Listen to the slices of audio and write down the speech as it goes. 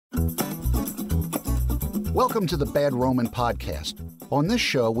Welcome to the Bad Roman Podcast. On this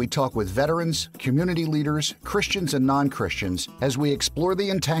show, we talk with veterans, community leaders, Christians and non-Christians as we explore the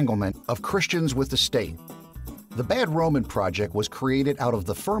entanglement of Christians with the state. The Bad Roman Project was created out of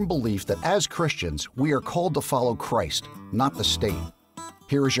the firm belief that as Christians, we are called to follow Christ, not the state.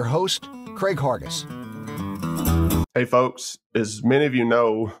 Here is your host, Craig Hargis. Hey folks, as many of you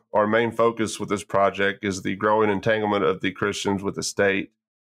know, our main focus with this project is the growing entanglement of the Christians with the state.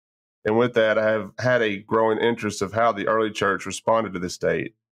 And with that, I have had a growing interest of how the early church responded to the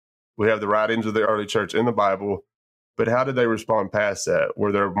state. We have the writings of the early church in the Bible, but how did they respond past that?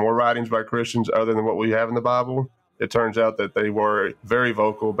 Were there more writings by Christians other than what we have in the Bible? It turns out that they were very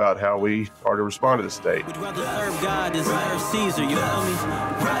vocal about how we are to respond to the state. We'd rather serve God than serve Caesar, you feel me?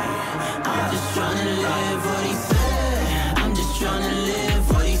 Right. I'm just trying to live what he said. I'm just trying to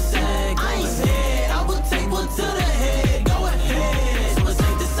live what he said. I ain't scared. I will take one to the head. Go ahead. So it's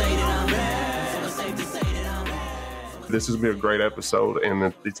safe to say that I'm bad. So it's safe to say that I'm bad. This is going to be a great episode,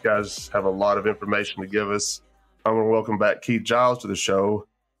 and these guys have a lot of information to give us. I'm going to welcome back Keith Giles to the show.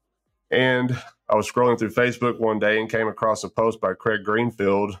 And I was scrolling through Facebook one day and came across a post by Craig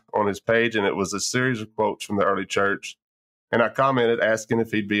Greenfield on his page, and it was a series of quotes from the early church. And I commented asking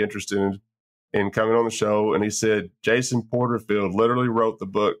if he'd be interested in coming on the show, and he said Jason Porterfield literally wrote the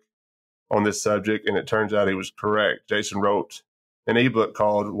book on this subject, and it turns out he was correct. Jason wrote an ebook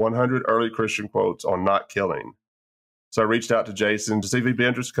called 100 Early Christian Quotes on Not Killing. So I reached out to Jason to see if he'd be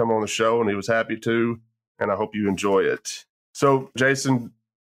interested to come on the show, and he was happy to, and I hope you enjoy it. So, Jason,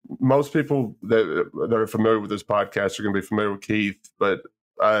 most people that are familiar with this podcast are going to be familiar with Keith, but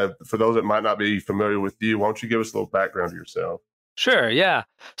for those that might not be familiar with you, why don't you give us a little background of yourself? Sure, yeah.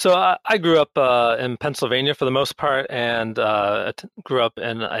 So I grew up in Pennsylvania for the most part, and grew up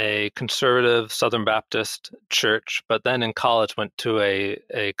in a conservative Southern Baptist church, but then in college went to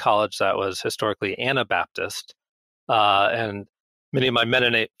a college that was historically Anabaptist, and many of my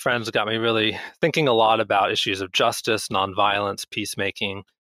Mennonite friends got me really thinking a lot about issues of justice, nonviolence, peacemaking.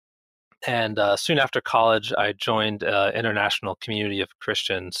 And soon after college, I joined an international community of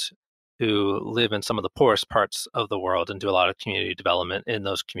Christians who live in some of the poorest parts of the world and do a lot of community development in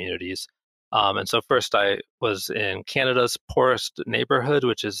those communities. And so first I was in Canada's poorest neighborhood,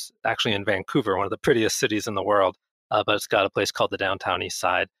 which is actually in Vancouver, one of the prettiest cities in the world, but it's got a place called the Downtown East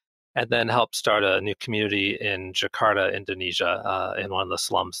Side. And then helped start a new community in Jakarta, Indonesia, in one of the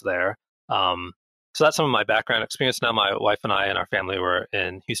slums there. So that's some of my background experience. Now my wife and I and our family were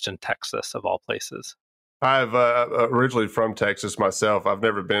in Houston, Texas, of all places. I've originally from Texas myself. I've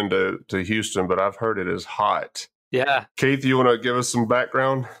never been to Houston, but I've heard it is hot. Yeah. Keith, you want to give us some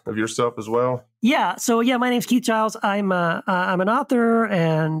background of yourself as well? Yeah. So my name's Keith Giles. I'm an author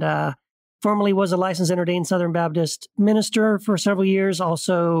and formerly was a licensed and ordained Southern Baptist minister for several years.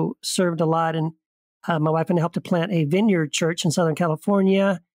 Also served a lot, and my wife and I helped to plant a vineyard church in Southern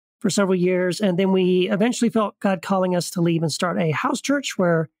California for several years. And then we eventually felt God calling us to leave and start a house church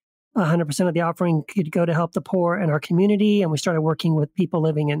where 100% of the offering could go to help the poor in our community. And we started working with people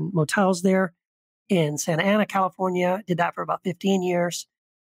living in motels there in Santa Ana, California. Did that for about 15 years.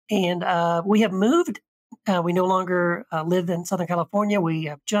 And we have moved. We no longer live in Southern California. We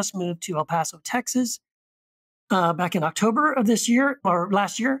have just moved to El Paso, Texas, back in October of this year or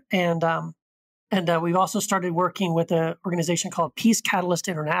last year. And we've also started working with an organization called Peace Catalyst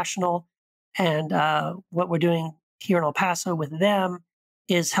International. And what we're doing here in El Paso with them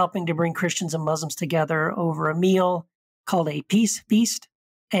is helping to bring Christians and Muslims together over a meal called a Peace Feast.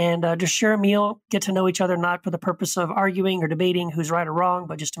 And just share a meal, get to know each other, not for the purpose of arguing or debating who's right or wrong,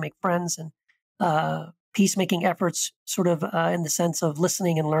 but just to make friends and peacemaking efforts, sort of in the sense of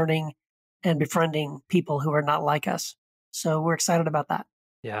listening and learning and befriending people who are not like us. So we're excited about that.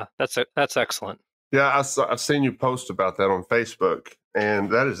 Yeah, that's excellent. Yeah, I've seen you post about that on Facebook, and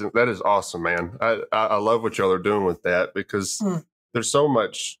that is awesome, man. I love what y'all are doing with that because there's so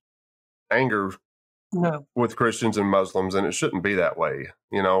much anger with Christians and Muslims, and it shouldn't be that way.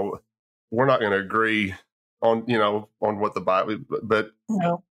 You know, we're not going to agree on what the Bible, but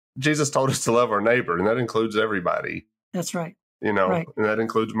Jesus told us to love our neighbor, and that includes everybody. That's right. Right. And that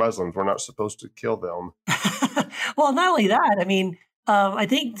includes Muslims. We're not supposed to kill them. Well, not only that, I mean, I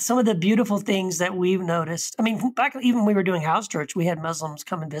think some of the beautiful things that we've noticed, I mean, back even when we were doing house church, we had Muslims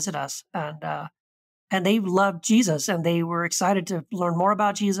come and visit us, and they loved Jesus, and they were excited to learn more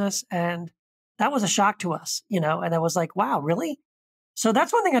about Jesus. And that was a shock to us, and I was like, wow, really? So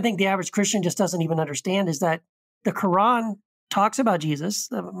that's one thing I think the average Christian just doesn't even understand is that the Quran talks about Jesus.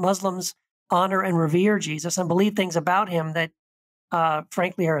 The Muslims honor and revere Jesus and believe things about him that,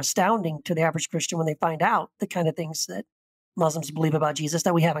 frankly, are astounding to the average Christian when they find out the kind of things that Muslims believe about Jesus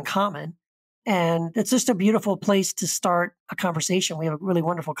that we have in common. And it's just a beautiful place to start a conversation. We have a really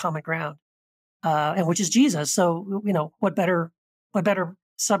wonderful common ground, and which is Jesus. So, what better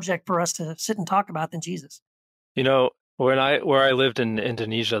subject for us to sit and talk about than Jesus? Where I lived in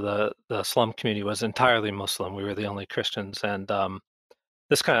Indonesia, the slum community was entirely Muslim. We were the only Christians, and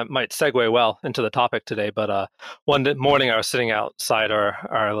this kind of might segue well into the topic today. But morning, I was sitting outside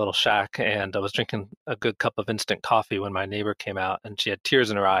our little shack, and I was drinking a good cup of instant coffee when my neighbor came out, and she had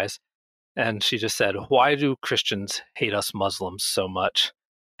tears in her eyes, and she just said, "Why do Christians hate us Muslims so much?"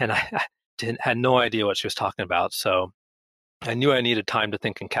 And I had no idea what she was talking about, so I knew I needed time to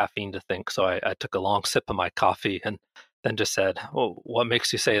think and caffeine to think. So I took a long sip of my coffee and then just said, "Well, what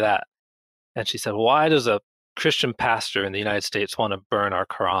makes you say that?" And she said, "Why does a Christian pastor in the United States want to burn our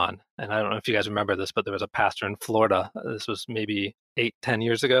Quran?" And I don't know if you guys remember this, but there was a pastor in Florida. This was maybe 8-10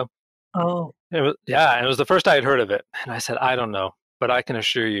 years ago. Oh, And it was the first I had heard of it. And I said, "I don't know, but I can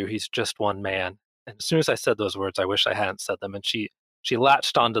assure you he's just one man." And as soon as I said those words, I wish I hadn't said them. And she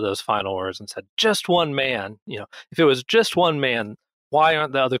latched onto those final words and said, "Just one man. If it was just one man, why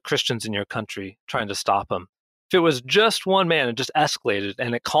aren't the other Christians in your country trying to stop him? If it was just one man," it just escalated,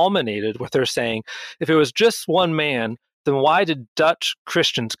 and it culminated with her saying, "If it was just one man, then why did Dutch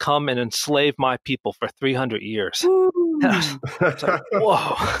Christians come and enslave my people for 300 years?" It's like,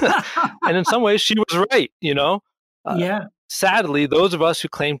 whoa. And in some ways, she was right, yeah, Sadly, those of us who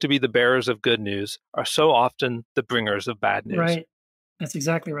claim to be the bearers of good news are so often the bringers of bad news. right. That's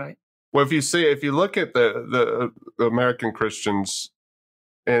exactly right. Well, if you look at the American Christians,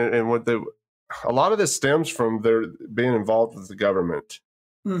 and a lot of this stems from their being involved with the government.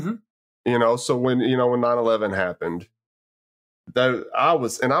 Mm-hmm. So when 9/11 happened, I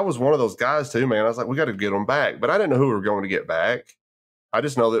was one of those guys too, man. I was like, we got to get them back, but I didn't know who we were going to get back. I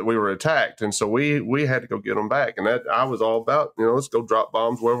just know that we were attacked, and so we had to go get them back. And that I was all about, let's go drop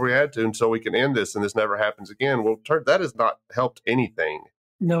bombs wherever we had to, and so we can end this, and this never happens again. Well, that has not helped anything.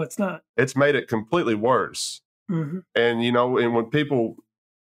 No, it's not. It's made it completely worse. Mm-hmm. And and when people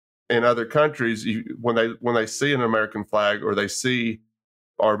in other countries, when they see an American flag or they see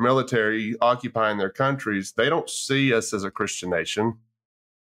our military occupying their countries, they don't see us as a Christian nation.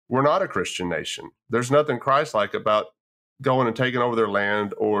 We're not a Christian nation. There's nothing Christ-like about going and taking over their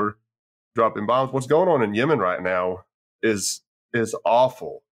land or dropping bombs. What's going on in Yemen right now is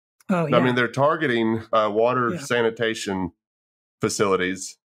awful. Oh, yeah. I mean, they're targeting water sanitation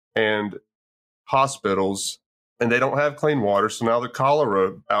facilities and hospitals, and they don't have clean water. So now the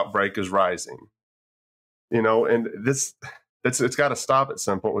cholera outbreak is rising. And it's got to stop at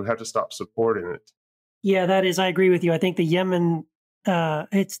some point. We have to stop supporting it. Yeah, that is. I agree with you. I think the Yemen,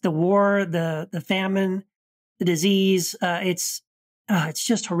 it's the war, the famine, the disease. It's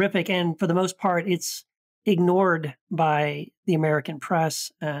just horrific, and for the most part, it's ignored by the American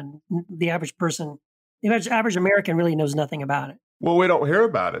press, and the average person, the average American, really knows nothing about it. Well, we don't hear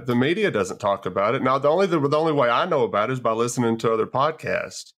about it. The media doesn't talk about it. Now, the only way I know about it is by listening to other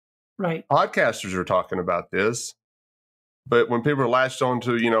podcasts. Right. Podcasters are talking about this, but when people are latched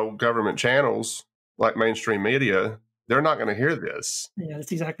onto government channels like mainstream media, they're not going to hear this. Yeah,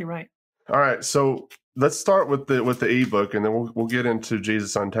 that's exactly right. All right, so let's start with the ebook, and then we'll get into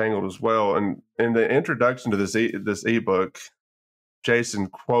Jesus Untangled as well. And in the introduction to this ebook, Jason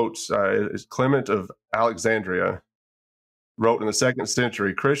quotes Clement of Alexandria wrote in the 2nd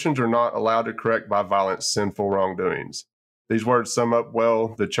century, "Christians are not allowed to correct by violence sinful wrongdoings." These words sum up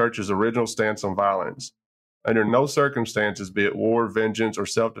well the church's original stance on violence. Under no circumstances, be it war, vengeance, or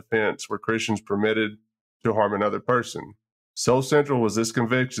self-defense, were Christians permitted to harm another person. So central was this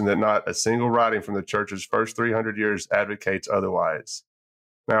conviction that not a single writing from the church's first 300 years advocates otherwise.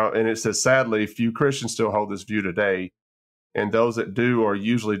 Now, and it says, sadly, few Christians still hold this view today, and those that do are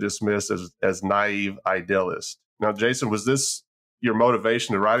usually dismissed as naive idealists. Now, Jason, was this your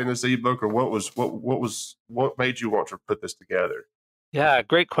motivation to writing this ebook, or what made you want to put this together? Yeah,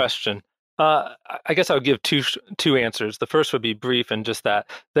 great question. I guess I would give two answers. The first would be brief, and just that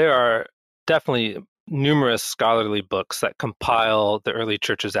there are definitely numerous scholarly books that compile the early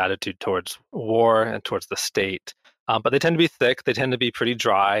church's attitude towards war and towards the state, but they tend to be thick, they tend to be pretty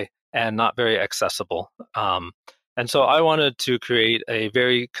dry, and not very accessible. And so I wanted to create a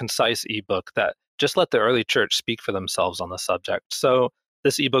very concise ebook that just let the early church speak for themselves on the subject. So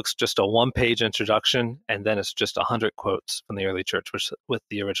this ebook's just a one-page introduction, and then it's just 100 quotes from the early church, with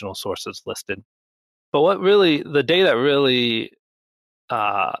the original sources listed. But the day that really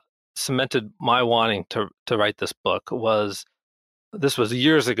cemented my wanting to write this book was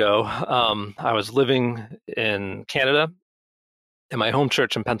years ago. I was living in Canada, in my home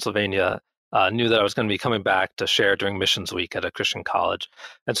church in Pennsylvania. knew that I was going to be coming back to share during Missions Week at a Christian college.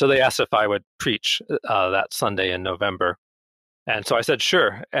 And so they asked if I would preach that Sunday in November. And so I said,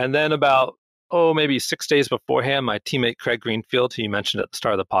 sure. And then about, maybe 6 days beforehand, my teammate Craig Greenfield, who you mentioned at the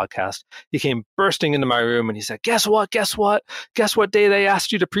start of the podcast, he came bursting into my room and he said, guess what? Guess what day they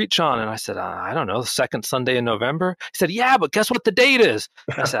asked you to preach on? And I said, I don't know, the second Sunday in November. He said, yeah, but guess what the date is?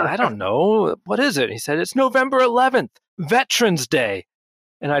 And I said, I don't know. What is it? He said, it's November 11th, Veterans Day.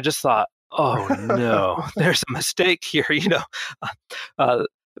 And I just thought, oh no, there's a mistake here.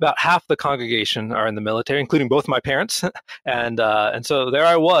 About half the congregation are in the military, including both my parents. And so there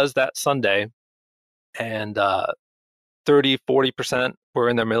I was that Sunday, and 40% were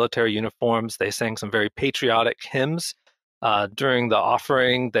in their military uniforms. They sang some very patriotic hymns. During the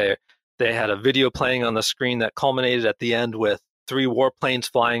offering, they had a video playing on the screen that culminated at the end with 3 warplanes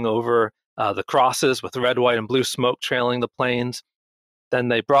flying over the crosses with red, white, and blue smoke trailing the planes. Then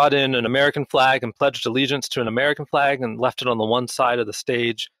they brought in an American flag and pledged allegiance to an American flag and left it on the one side of the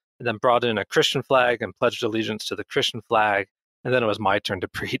stage, and then brought in a Christian flag and pledged allegiance to the Christian flag. And then it was my turn to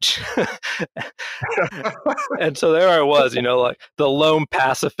preach. And so there I was, like the lone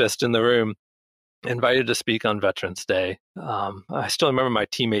pacifist in the room, invited to speak on Veterans Day. I still remember my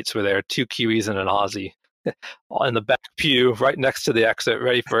teammates were there, 2 Kiwis and an Aussie, in the back pew right next to the exit,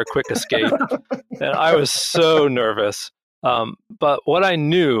 ready for a quick escape. And I was so nervous. But what I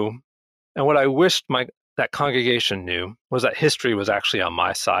knew, and what I wished that congregation knew, was that history was actually on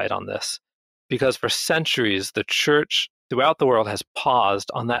my side on this. Because for centuries, the church throughout the world has paused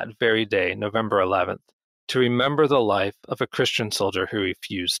on that very day, November 11th, to remember the life of a Christian soldier who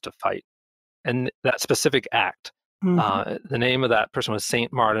refused to fight. And that specific act, the name of that person was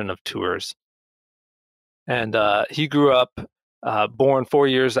Saint Martin of Tours. And he grew up, born 4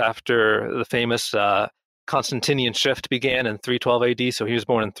 years after the famous Constantinian shift began in 312 AD, so he was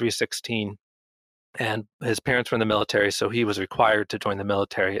born in 316. And his parents were in the military, so he was required to join the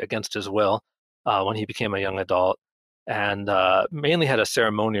military against his will when he became a young adult, and mainly had a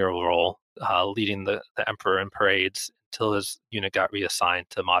ceremonial role, leading the emperor in parades until his unit got reassigned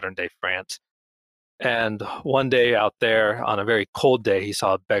to modern-day France. And one day out there, on a very cold day, he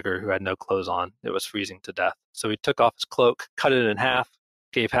saw a beggar who had no clothes on. It was freezing to death. So he took off his cloak, cut it in half,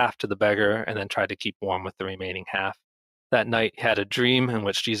 gave half to the beggar, and then tried to keep warm with the remaining half. That night, he had a dream in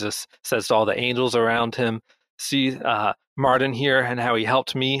which Jesus says to all the angels around him, see Martin here and how he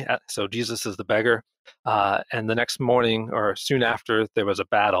helped me. So Jesus is the beggar. And the next morning, or soon after, there was a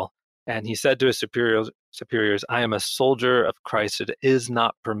battle. And he said to his superiors, I am a soldier of Christ. It is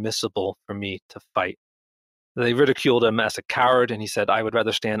not permissible for me to fight. They ridiculed him as a coward, and he said, I would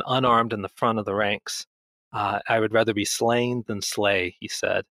rather stand unarmed in the front of the ranks. I would rather be slain than slay, he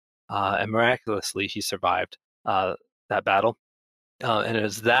said. And miraculously, he survived that battle. And it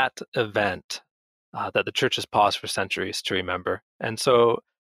is that event that the church has paused for centuries to remember. And so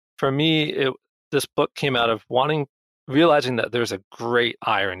for me, this book came out of realizing that there's a great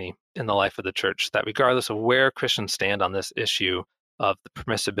irony in the life of the church, that regardless of where Christians stand on this issue of the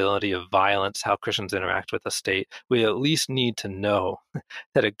permissibility of violence, how Christians interact with the state, we at least need to know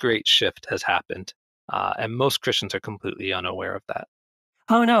that a great shift has happened. And most Christians are completely unaware of that.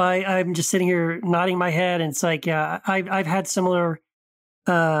 Oh, no, I'm just sitting here nodding my head. And it's like, yeah, I've had similar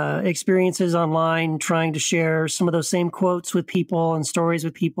experiences online trying to share some of those same quotes with people and stories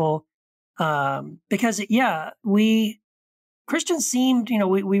with people. Because, yeah, Christians seemed,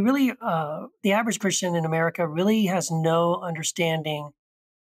 we really, the average Christian in America really has no understanding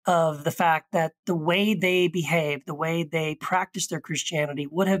of the fact that the way they behave, the way they practice their Christianity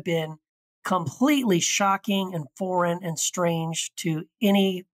would have been completely shocking and foreign and strange to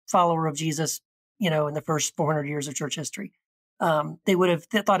any follower of Jesus, in the first 400 years of church history. They would have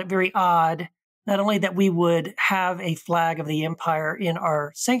thought it very odd, not only that we would have a flag of the empire in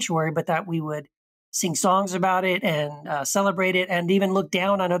our sanctuary, but that we would sing songs about it and celebrate it, and even look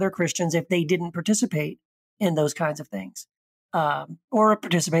down on other Christians if they didn't participate in those kinds of things, or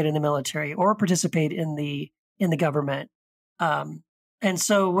participate in the military, or participate in the government. And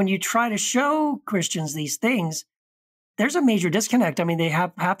so when you try to show Christians these things, there's a major disconnect. I mean, they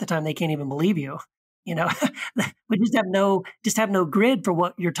have half the time they can't even believe you. We just have no grid for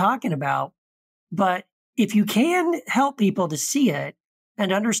what you're talking about. But if you can help people to see it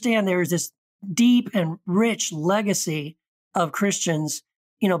and understand there's this deep and rich legacy of Christians,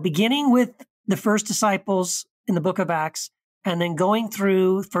 beginning with the first disciples in the book of Acts, and then going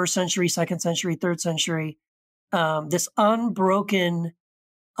through first century, second century, third century, this unbroken,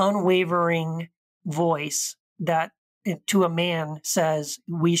 unwavering voice that to a man says,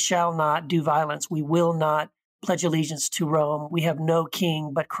 we shall not do violence. We will not pledge allegiance to Rome. We have no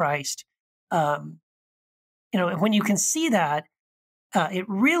king but Christ. When you can see that, it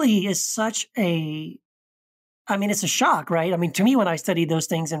really is such it's a shock, right? I mean, to me, when I study those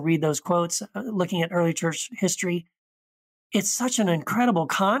things and read those quotes, looking at early church history, it's such an incredible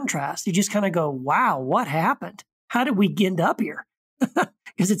contrast. You just kind of go, wow, what happened? How did we end up here?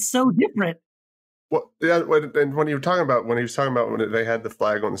 Because it's so different. Well, yeah, and when he was talking about when they had the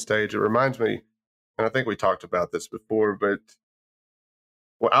flag on the stage, it reminds me, and I think we talked about this before, but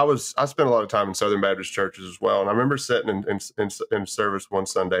I spent a lot of time in Southern Baptist churches as well, and I remember sitting in service one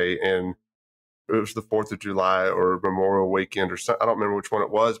Sunday, and it was the 4th of July or Memorial Weekend or something. I don't remember which one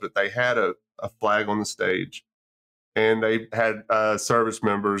it was, but they had a flag on the stage, and they had service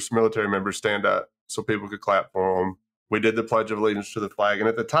members, military members, stand up so people could clap for them. We did the Pledge of Allegiance to the flag, and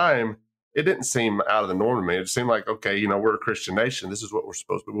at the time, it didn't seem out of the norm to me. It seemed like, okay, we're a Christian nation. This is what we're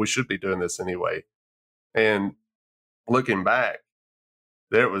supposed to be. We should be doing this anyway. And looking back,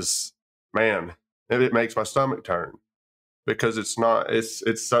 there was, man, it makes my stomach turn, because it's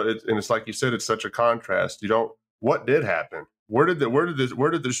like you said, it's such a contrast. What did happen? Where did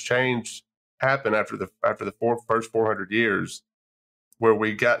this change happen after the first 400 years, where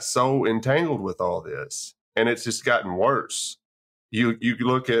we got so entangled with all this, and it's just gotten worse. You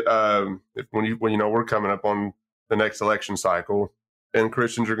look at when we're coming up on the next election cycle, and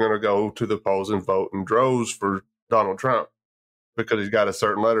Christians are going to go to the polls and vote in droves for Donald Trump because he's got a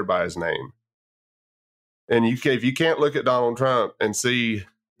certain letter by his name. And if you can't look at Donald Trump and see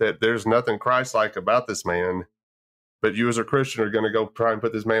that there's nothing Christ-like about this man, but you as a Christian are going to go try and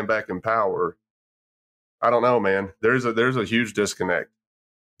put this man back in power, I don't know, man. There's a huge disconnect.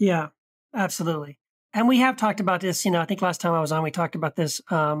 Yeah, absolutely. And we have talked about this. I think last time I was on, we talked about this.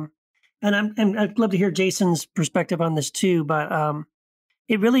 And I'd love to hear Jason's perspective on this too. But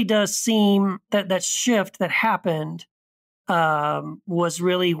it really does seem that shift that happened was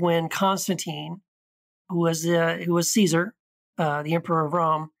really when Constantine, who was Caesar, the emperor of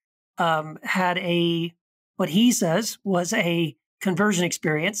Rome, had what he says was a conversion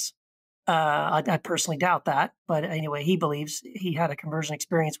experience. I personally doubt that, but anyway, he believes he had a conversion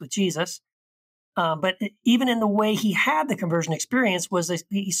experience with Jesus. But even in the way he had the conversion experience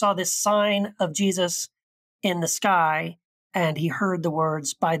he saw this sign of Jesus in the sky, and he heard the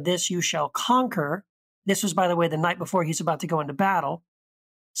words, "By this you shall conquer." This was, by the way, the night before he's about to go into battle.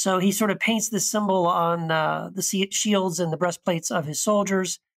 So he sort of paints this symbol on the shields and the breastplates of his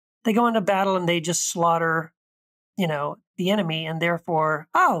soldiers. They go into battle and they just slaughter, the enemy, and therefore,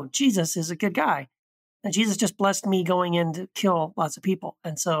 oh, Jesus is a good guy. And Jesus just blessed me going in to kill lots of people.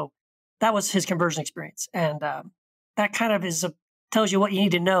 And so that was his conversion experience. And that kind of tells you what you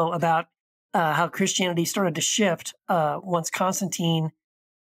need to know about how Christianity started to shift once Constantine,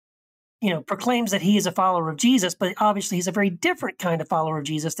 proclaims that he is a follower of Jesus, but obviously he's a very different kind of follower of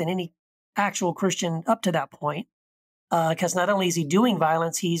Jesus than any actual Christian up to that point. Because not only is he doing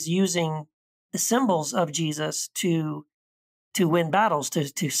violence, he's using the symbols of Jesus to win battles,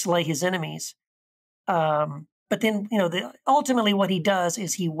 to slay his enemies. But then, ultimately what he does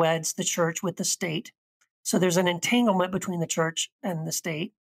is he weds the church with the state. So there's an entanglement between the church and the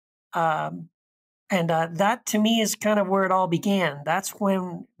state. And that, to me, is kind of where it all began. That's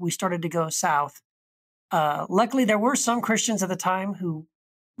when we started to go south. Luckily, there were some Christians at the time who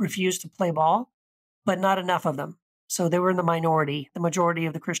refused to play ball, but not enough of them. So they were in the minority. The majority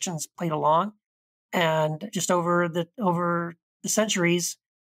of the Christians played along. And just over the centuries,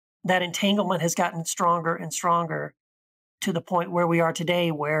 that entanglement has gotten stronger and stronger, to the point where we are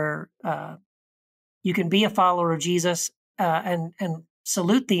today, where you can be a follower of Jesus and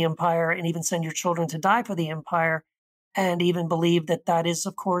salute the empire, and even send your children to die for the empire, and even believe that is,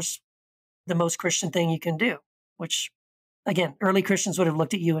 of course, the most Christian thing you can do, which, again, early Christians would have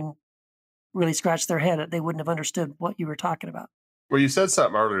looked at you and really scratched their head. They wouldn't have understood what you were talking about. Well, you said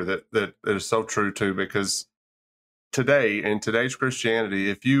something earlier that is so true too, because today, in today's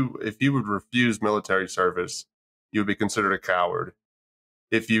Christianity, if you would refuse military service, you would be considered a coward.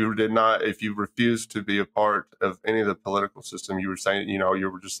 If you refused to be a part of any of the political system, you were saying, you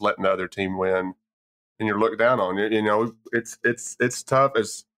were just letting the other team win, and you're looked down on. It's tough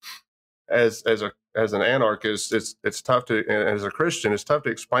as an anarchist. It's tough to, and as a Christian, it's tough to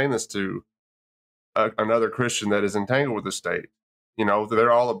explain this to another Christian that is entangled with the state.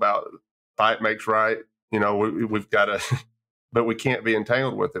 They're all about fight makes right. We've got to, but we can't be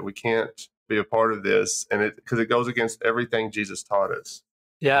entangled with it. We can't be a part of this, and because it goes against everything Jesus taught us.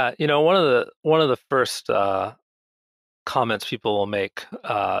 Yeah, one of the first comments people will make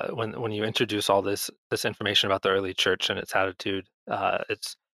when you introduce all this information about the early church and its attitude,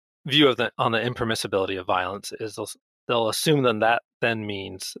 its view on the impermissibility of violence, is they'll assume that then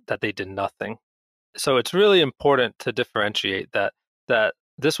means that they did nothing. So it's really important to differentiate that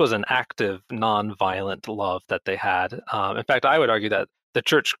this was an active, nonviolent love that they had. In fact, I would argue that the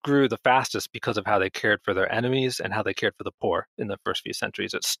church grew the fastest because of how they cared for their enemies and how they cared for the poor in the first few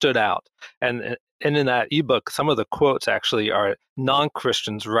centuries. It stood out. And in that ebook, some of the quotes actually are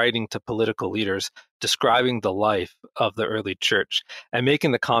non-Christians writing to political leaders, describing the life of the early church and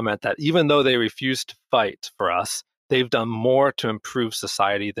making the comment that even though they refused to fight for us, they've done more to improve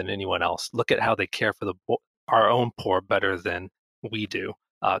society than anyone else. Look at how they care for our own poor better than we do.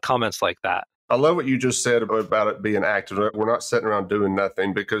 Comments like that. I love what you just said about it being active. We're not sitting around doing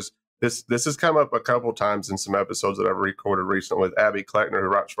nothing, because this has come up a couple times in some episodes that I've recorded recently with Abby Kleckner, who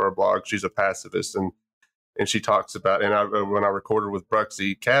writes for our blog. She's a pacifist, and she talks about, and when I recorded with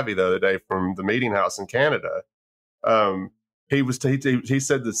Bruxy Cavey the other day from the Meeting House in Canada, he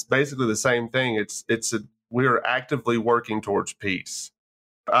said this basically the same thing. We are actively working towards peace.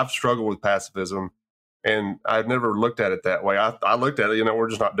 I've struggled with pacifism, and I've never looked at it that way. I looked at it, we're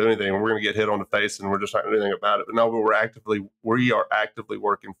just not doing anything, and we're going to get hit on the face, and we're just not doing anything about it. But no, we are actively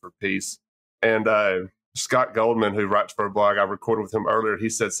working for peace. And Scott Goldman, who writes for a blog, I recorded with him earlier. He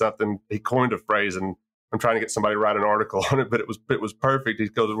said something. He coined a phrase, and I'm trying to get somebody to write an article on it, but it was perfect. He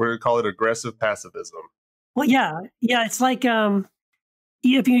goes, "We're going to call it aggressive pacifism." Well, yeah. It's like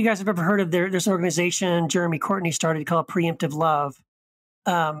if you guys have ever heard of there's an organization Jeremy Courtney started called Preemptive Love.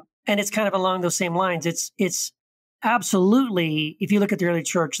 And it's kind of along those same lines. It's absolutely, if you look at the early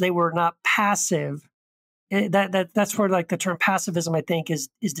church, they were not passive. That's where like the term pacifism, I think, is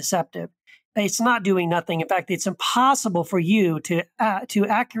deceptive. It's not doing nothing. In fact, it's impossible for you to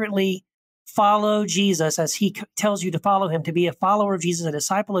accurately follow Jesus as he tells you to follow him, to be a follower of Jesus, a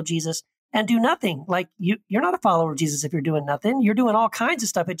disciple of Jesus, and do nothing. Like you're not a follower of Jesus if you're doing nothing. You're doing all kinds of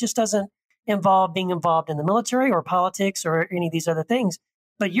stuff. It just doesn't involve being involved in the military or politics or any of these other things.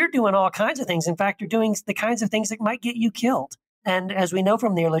 But you're doing all kinds of things. In fact, you're doing the kinds of things that might get you killed. And as we know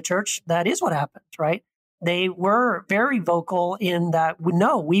from the early church, that is what happened, right? They were very vocal in that,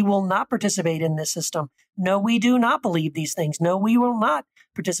 no, we will not participate in this system. No, we do not believe these things. No, we will not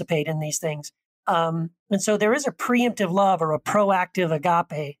participate in these things. And so there is a preemptive love, or a proactive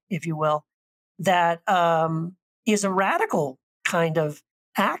agape, if you will, that is a radical kind of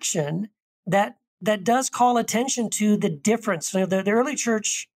action that does call attention to the difference. So the early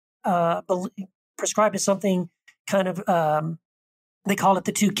church prescribed as something kind of, they call it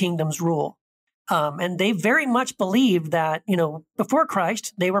the two kingdoms rule. And they very much believed that, before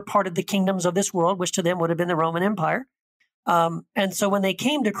Christ, they were part of the kingdoms of this world, which to them would have been the Roman Empire. And so when they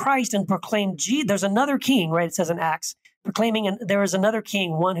came to Christ and proclaimed, there's another king, right? It says in Acts, proclaiming there is another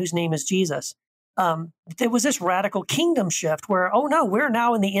king, one whose name is Jesus. There was this radical kingdom shift where, oh no, we're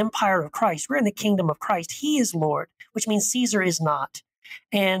now in the empire of Christ. We're in the kingdom of Christ. He is Lord, which means Caesar is not.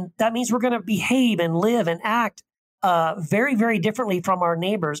 And that means we're going to behave and live and act very, very differently from our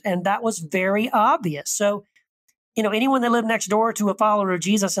neighbors. And that was very obvious. So, anyone that lived next door to a follower of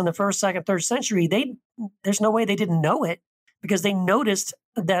Jesus in the first, second, third century, there's no way they didn't know it, because they noticed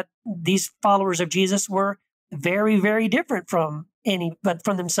that these followers of Jesus were very, very different from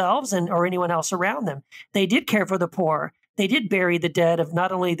themselves or anyone else around them. They did care for the poor. They did bury the dead of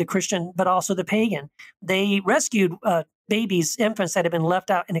not only the Christian, but also the pagan. They rescued babies, infants that had been left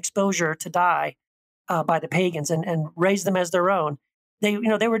out in exposure to die by the pagans and raised them as their own. They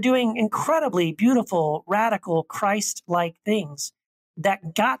were doing incredibly beautiful, radical, Christ-like things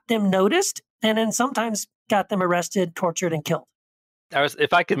that got them noticed, and then sometimes got them arrested, tortured, and killed.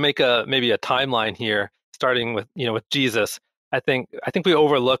 If I could make maybe a timeline here, starting with with Jesus, I think we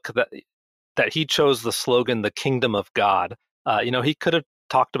overlook that he chose the slogan, "the kingdom of God." He could have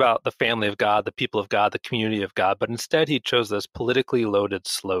talked about the family of God, the people of God, the community of God, but instead he chose this politically loaded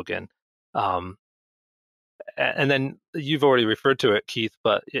slogan. And then you've already referred to it, Keith,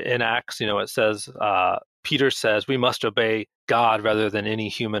 but in Acts, it says, Peter says, we must obey God rather than any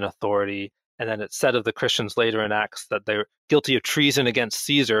human authority. And then it's said of the Christians later in Acts that they're guilty of treason against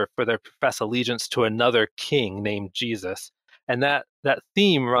Caesar, for they profess allegiance to another king named Jesus. And that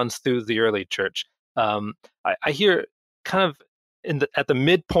theme runs through the early church. I hear kind of at the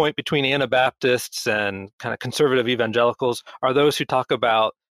midpoint between Anabaptists and kind of conservative evangelicals are those who talk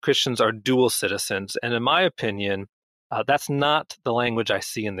about Christians are dual citizens. And in my opinion, that's not the language I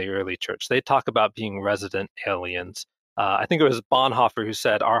see in the early church. They talk about being resident aliens. I think it was Bonhoeffer who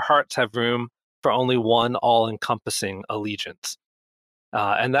said, our hearts have room for only one all-encompassing allegiance.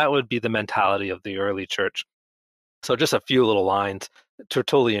 And that would be the mentality of the early church. So just a few little lines.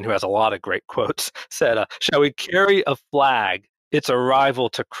 Tertullian, who has a lot of great quotes, said, shall we carry a flag It's a rival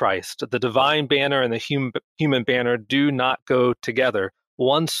to Christ. The divine banner and the human banner do not go together.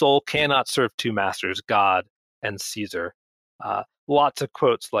 One soul cannot serve two masters, God and Caesar. Lots of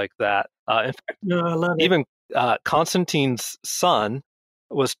quotes like that. In fact, No, I love it. even Constantine's son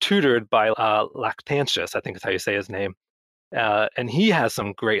was tutored by Lactantius, I think is how you say his name. And he has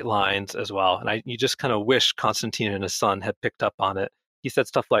some great lines as well. And you just kind of wish Constantine and his son had picked up on it. He said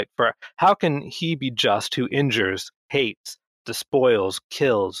stuff like, "For how can he be just who injures, hates, despoils,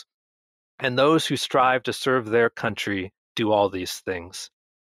 kills, and those who strive to serve their country do all these things?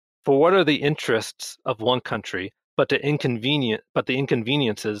 For what are the interests of one country but the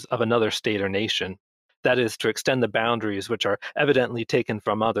inconveniences of another state or nation? That is, to extend the boundaries which are evidently taken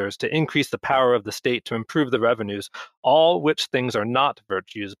from others, to increase the power of the state, to improve the revenues, all which things are not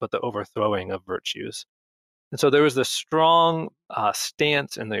virtues, but the overthrowing of virtues." And so there was this strong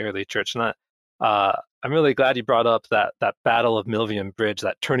stance in the early church. And I'm really glad you brought up that Battle of Milvian Bridge,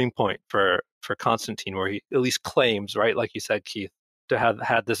 that turning point for Constantine, where he at least claims, right, like you said, Keith, to have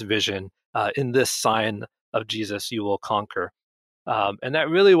had this vision, in this sign of Jesus, you will conquer. And that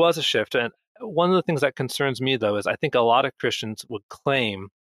really was a shift. And one of the things that concerns me, though, is I think a lot of Christians would claim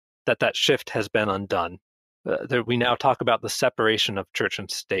that shift has been undone. We now talk about the separation of church and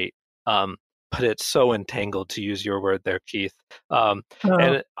state. But it's so entangled, to use your word there, Keith. And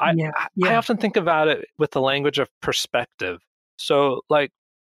I often think about it with the language of perspective. So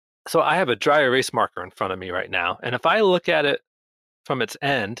I have a dry erase marker in front of me right now. And if I look at it from its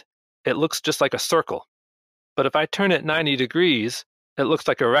end, it looks just like a circle. But if I turn it 90 degrees, it looks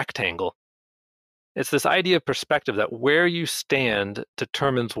like a rectangle. It's this idea of perspective, that where you stand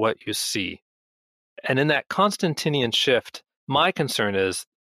determines what you see. And in that Constantinian shift, my concern is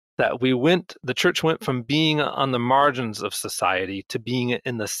that the church went from being on the margins of society to being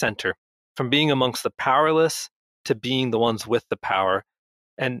in the center, from being amongst the powerless to being the ones with the power.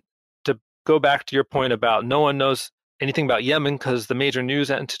 And to go back to your point about no one knows anything about Yemen because the major news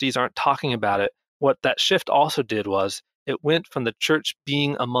entities aren't talking about it, what that shift also did was it went from the church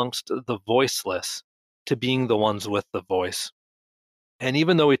being amongst the voiceless to being the ones with the voice. And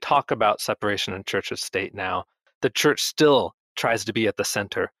even though we talk about separation in church and state now, the church still tries to be at the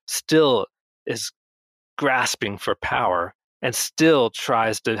center, still is grasping for power, and still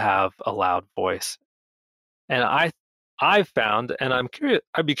tries to have a loud voice. And I've found, and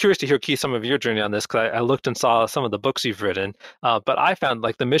I'd be curious to hear, Keith, some of your journey on this, because I looked and saw some of the books you've written, but I found,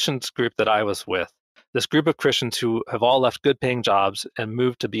 like the missions group that I was with, this group of Christians who have all left good paying jobs and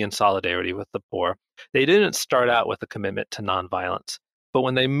moved to be in solidarity with the poor, they didn't start out with a commitment to nonviolence. But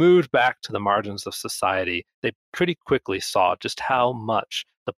when they moved back to the margins of society, they pretty quickly saw just how much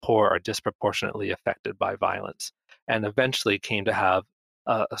the poor are disproportionately affected by violence, and eventually came to have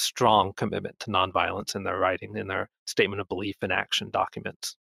a strong commitment to nonviolence in their writing, in their statement of belief and action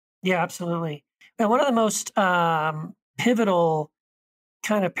documents. Yeah, absolutely. And one of the most pivotal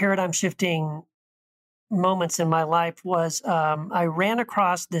kind of paradigm shifting moments in my life was I ran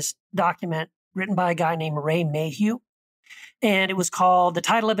across this document written by a guy named Ray Mayhew. And it was called, the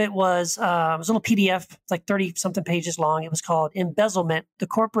title of it was a little PDF, it's like 30 something pages long. It was called Embezzlement, the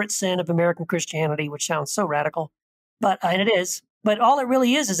Corporate Sin of American Christianity, which sounds so radical, and it is. But all it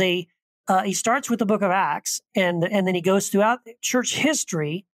really is he starts with the book of Acts, and then he goes throughout church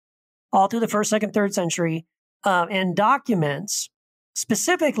history, all through the first, second, third century, and documents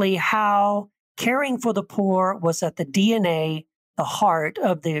specifically how caring for the poor was at the DNA, the heart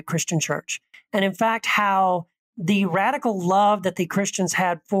of the Christian church. And in fact, how the radical love that the Christians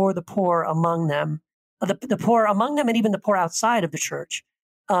had for the poor among them, the poor among them and even the poor outside of the church,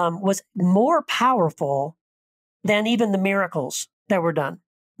 was more powerful than even the miracles that were done.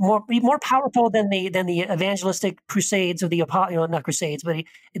 More powerful than the evangelistic crusades of the not crusades, but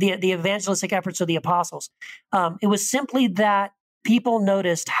the evangelistic efforts of the apostles. It was simply that people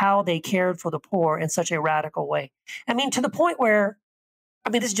noticed how they cared for the poor in such a radical way. I mean, to the point where,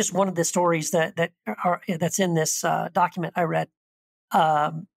 this is just one of the stories that's in this document I read.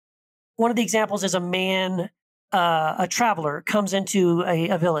 One of the examples is a traveler comes into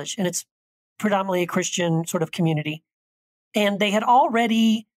a village, and it's predominantly a Christian sort of community. And they had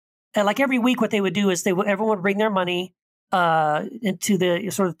already, like every week, what they would do is everyone would bring their money to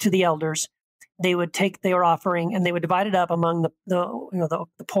the elders. They would take their offering and they would divide it up among the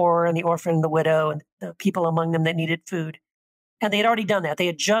poor and the orphan and the widow and the people among them that needed food. And they had already done that. They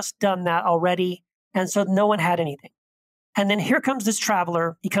had just done that already. And so no one had anything. And then here comes this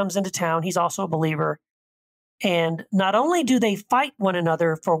traveler. He comes into town. He's also a believer. And not only do they fight one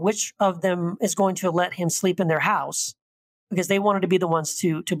another for which of them is going to let him sleep in their house, because they wanted to be the ones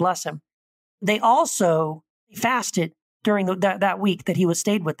to bless him, they also fasted during that week that he was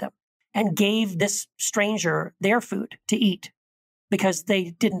stayed with them, and gave this stranger their food to eat because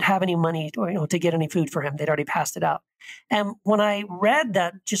they didn't have any money to get any food for him. They'd already passed it out. And when I read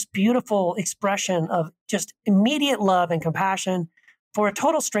that just beautiful expression of just immediate love and compassion for a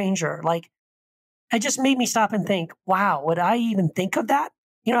total stranger, like, it just made me stop and think, wow, would I even think of that?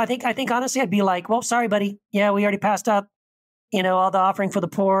 I think honestly, I'd be like, well, sorry, buddy. Yeah, we already passed out, all the offering for the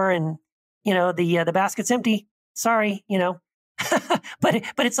poor, and, the basket's empty. Sorry, but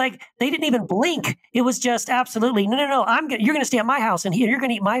it's like they didn't even blink. It was just absolutely no. You're going to stay at my house, and you're going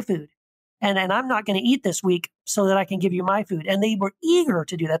to eat my food, and I'm not going to eat this week so that I can give you my food. And they were eager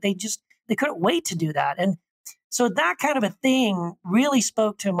to do that. They couldn't wait to do that. And so that kind of a thing really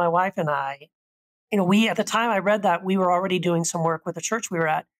spoke to my wife and I. We, at the time I read that, we were already doing some work with the church we were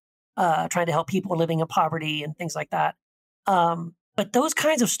at, trying to help people living in poverty and things like that. But those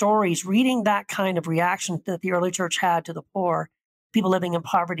kinds of stories, reading that kind of reaction that the early church had to the poor, people living in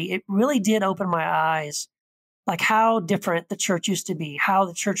poverty, it really did open my eyes, like how different the church used to be, how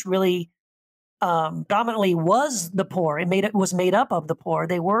the church really dominantly was the poor. It was made up of the poor.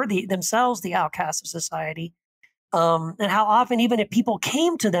 They were themselves the outcasts of society. And how often, even if people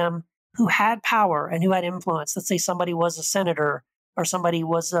came to them who had power and who had influence, let's say somebody was a senator or somebody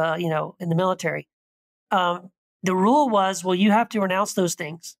was, in the military, the rule was, well, you have to renounce those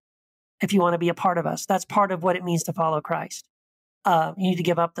things if you want to be a part of us. That's part of what it means to follow Christ. You need to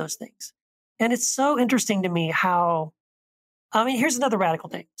give up those things. And it's so interesting to me how, here's another radical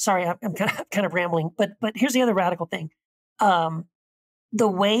thing. Sorry, I'm kind of rambling, but here's the other radical thing. The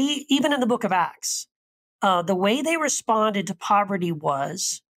way, even in the book of Acts, the way they responded to poverty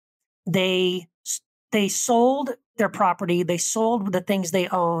was they sold their property, they sold the things they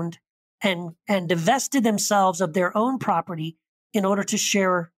owned, and divested themselves of their own property in order to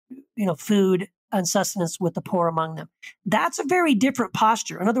share, food and sustenance with the poor among them. That's a very different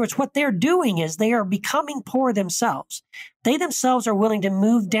posture. In other words, what they're doing is they are becoming poor themselves. They themselves are willing to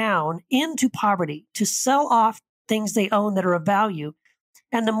move down into poverty, to sell off things they own that are of value.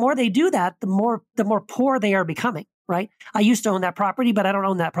 And the more they do that, the more poor they are becoming, right? I used to own that property, but I don't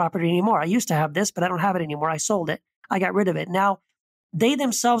own that property anymore. I used to have this, but I don't have it anymore. I sold it. I got rid of it. Now, they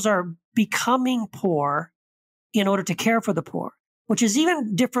themselves are becoming poor in order to care for the poor, which is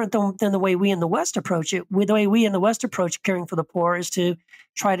even different than the way we in the West approach it. The way we in the West approach caring for the poor is to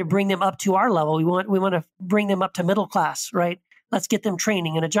try to bring them up to our level. We want to bring them up to middle class, right? Let's get them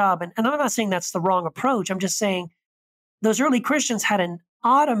training and a job. And I'm not saying that's the wrong approach. I'm just saying those early Christians had an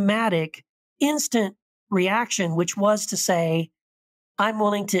automatic, instant reaction, which was to say, I'm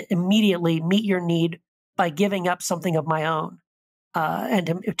willing to immediately meet your need by giving up something of my own.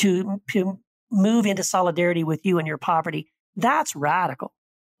 And to move into solidarity with you in your poverty. That's radical.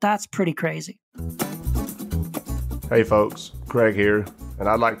 That's pretty crazy. Hey folks, Craig here, and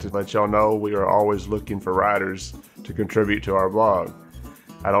I'd like to let y'all know we are always looking for writers to contribute to our blog.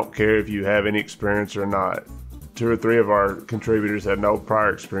 I don't care if you have any experience or not. 2 or 3 of our contributors had no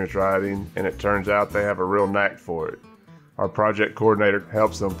prior experience writing, and it turns out they have a real knack for it. Our project coordinator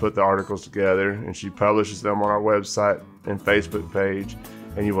helps them put the articles together, and she publishes them on our website and Facebook page,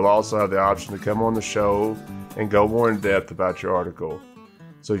 and you will also have the option to come on the show and go more in depth about your article.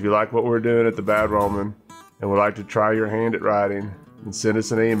 So if you like what we're doing at The Bad Roman and would like to try your hand at writing, then send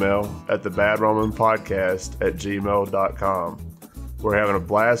us an email at thebadromanpodcast@gmail.com. We're having a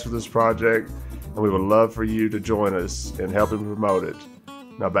blast with this project, and we would love for you to join us in helping promote it.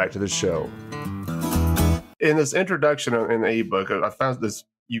 Now back to the show. In this introduction in the ebook, I found this.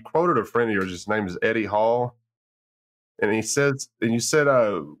 You quoted a friend of yours. His name is Eddie Hall, and he says, and you said,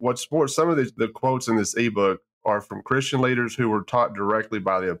 some of the quotes in this ebook are from Christian leaders who were taught directly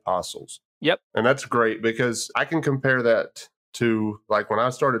by the apostles. Yep, and that's great because I can compare that to like when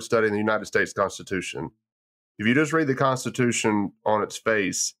I started studying the United States Constitution. If you just read the Constitution on its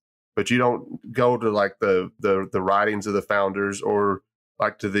face, but you don't go to like the writings of the founders or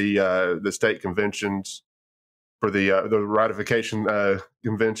like to the state conventions for the ratification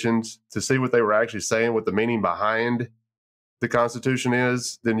conventions to see what they were actually saying, what the meaning behind the Constitution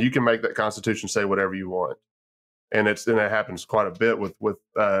is, then you can make that Constitution say whatever you want, and it happens quite a bit with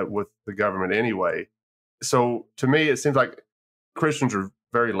the government anyway. So to me, it seems like Christians are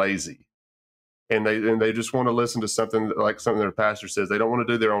very lazy, and they just want to listen to something their pastor says. They don't want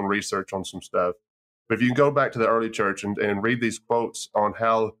to do their own research on some stuff. But if you can go back to the early church and read these quotes on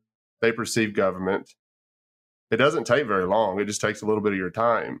how they perceive government, it doesn't take very long. It just takes a little bit of your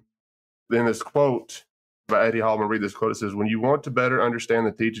time. Then this quote by Eddie Hall, I'm going to read this quote. It says, when you want to better understand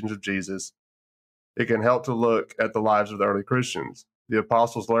the teachings of Jesus, it can help to look at the lives of the early Christians. The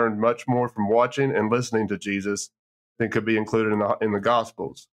apostles learned much more from watching and listening to Jesus than could be included in the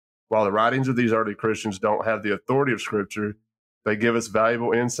Gospels. While the writings of these early Christians don't have the authority of Scripture, they give us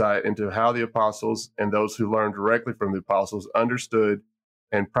valuable insight into how the apostles and those who learned directly from the apostles understood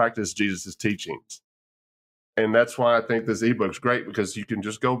and practiced Jesus' teachings. And that's why I think this ebook's great, because you can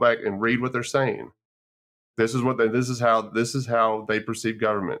just go back and read what they're saying. This is how they perceive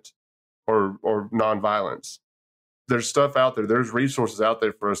government or nonviolence. There's stuff out there. There's resources out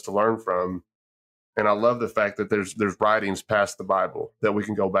there for us to learn from. And I love the fact that there's writings past the Bible that we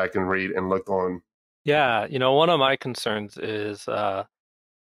can go back and read and look on. Yeah, one of my concerns is I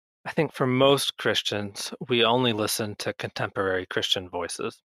think for most Christians, we only listen to contemporary Christian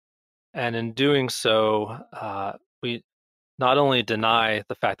voices. And in doing so, we not only deny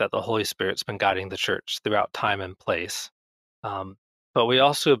the fact that the Holy Spirit's been guiding the church throughout time and place, but we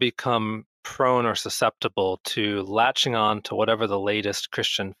also become prone or susceptible to latching on to whatever the latest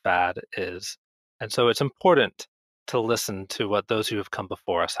Christian fad is. And so it's important to listen to what those who have come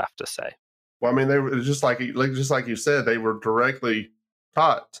before us have to say. Well, I mean, they were just like you said, they were directly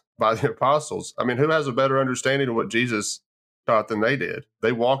taught by the apostles. I mean, who has a better understanding of what Jesus taught than they did?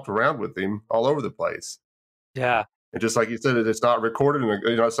 They walked around with him all over the place. Yeah. And just like you said, it's not recorded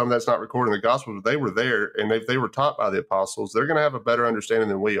in some of that's not recorded in the Gospels, but they were there, and if they were taught by the apostles, they're going to have a better understanding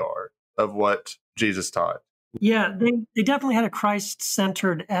than we are of what Jesus taught. Yeah, they definitely had a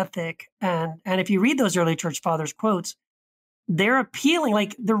Christ-centered ethic, and if you read those early church fathers' quotes, they're appealing,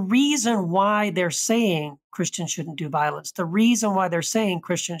 like the reason why they're saying Christians shouldn't do violence, the reason why they're saying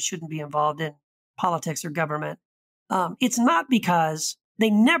Christians shouldn't be involved in politics or government, it's not because they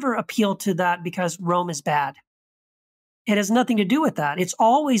never appeal to that because Rome is bad. It has nothing to do with that. It's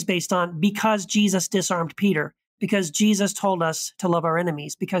always based on because Jesus disarmed Peter, because Jesus told us to love our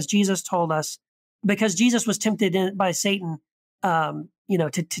enemies, because Jesus was tempted by Satan,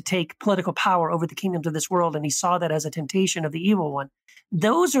 to take political power over the kingdoms of this world, and he saw that as a temptation of the evil one.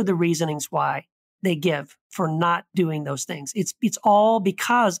 Those are the reasonings why they give for not doing those things. It's all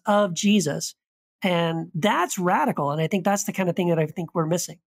because of Jesus, and that's radical. And I think that's the kind of thing that I think we're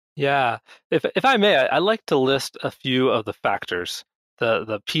missing. Yeah, if I may, I'd like to list a few of the factors,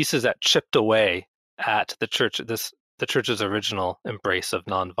 the pieces that chipped away at the church's original embrace of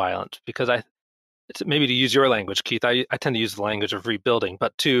nonviolence, because maybe to use your language, Keith, I tend to use the language of rebuilding,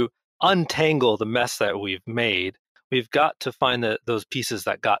 but to untangle the mess that we've made, we've got to find those pieces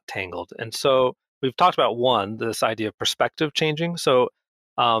that got tangled. And so we've talked about this idea of perspective changing. So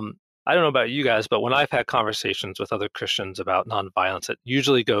I don't know about you guys, but when I've had conversations with other Christians about nonviolence, it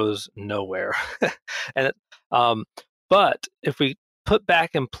usually goes nowhere. But if we put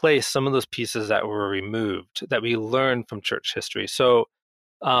back in place some of those pieces that were removed, that we learned from church history, so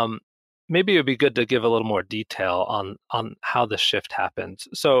maybe it would be good to give a little more detail on how the shift happens.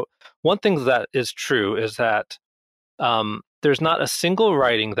 So one thing that is true is that there's not a single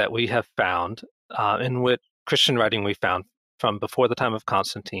writing that we have found in which Christian writing we found from before the time of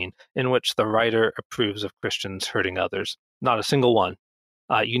Constantine, in which the writer approves of Christians hurting others. Not a single one,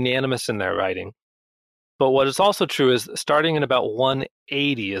 unanimous in their writing. But what is also true is starting in about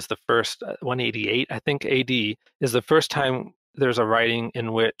 180 is the first, 188, I think, AD, is the first time there's a writing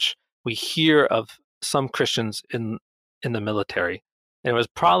in which we hear of some Christians in the military. And it was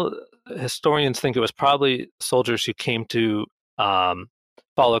probably, historians think it was probably soldiers who came to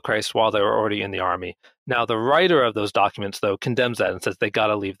follow Christ while they were already in the army. Now, the writer of those documents, though, condemns that and says they got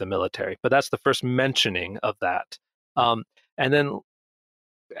to leave the military. But that's the first mentioning of that. And then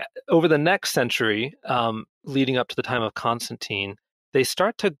over the next century, leading up to the time of Constantine, they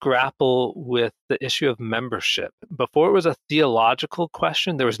start to grapple with the issue of membership. Before it was a theological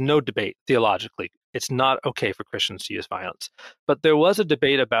question, there was no debate theologically. It's not okay for Christians to use violence. But there was a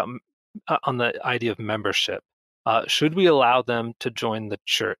debate about on the idea of membership. Should we allow them to join the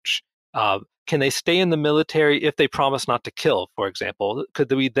church? Can they stay in the military if they promise not to kill, for example?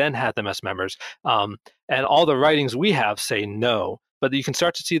 Could we then have them as members? And all the writings we have say no, but you can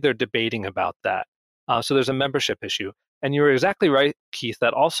start to see they're debating about that. So there's a membership issue. And you're exactly right, Keith,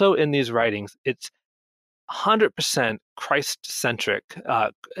 that also in these writings, it's 100% Christ-centric.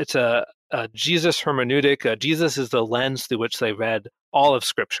 It's a Jesus hermeneutic. Jesus is the lens through which they read all of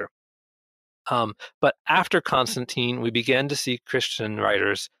Scripture. But after Constantine, we began to see Christian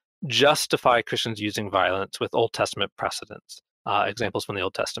writers justify Christians using violence with Old Testament precedents, examples from the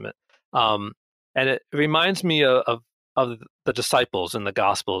Old Testament. And it reminds me of the disciples in the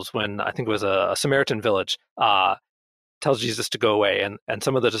Gospels when I think it was a Samaritan village tells Jesus to go away. And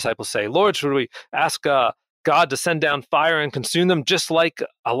some of the disciples say, Lord, should we ask God to send down fire and consume them just like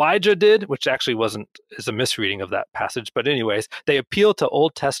Elijah did? Which actually is a misreading of that passage. But anyways, they appeal to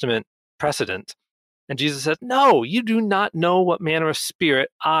Old Testament precedent. And Jesus said, no, you do not know what manner of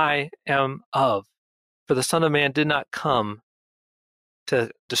spirit I am of. For the Son of Man did not come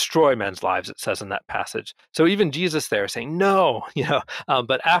to destroy men's lives, it says in that passage. So even Jesus there saying, no,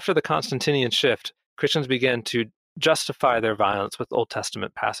 but after the Constantinian shift, Christians began to justify their violence with Old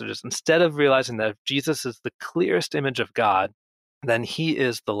Testament passages. Instead of realizing that if Jesus is the clearest image of God, then he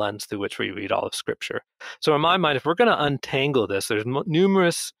is the lens through which we read all of Scripture. So in my mind, if we're going to untangle this, there's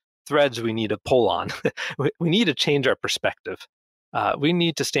numerous threads we need to pull on. We need to change our perspective. We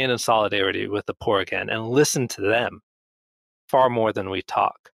need to stand in solidarity with the poor again and listen to them far more than we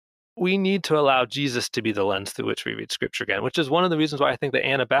talk. We need to allow Jesus to be the lens through which we read Scripture again, which is one of the reasons why I think the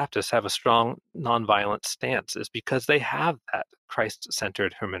Anabaptists have a strong nonviolent stance, is because they have that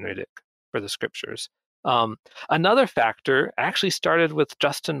Christ-centered hermeneutic for the Scriptures. Another factor actually started with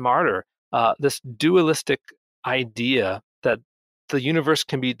Justin Martyr, this dualistic idea that the universe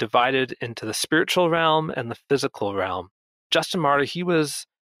can be divided into the spiritual realm and the physical realm. Justin Martyr, he was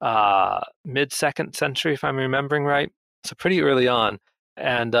mid-2nd century, if I'm remembering right, so pretty early on.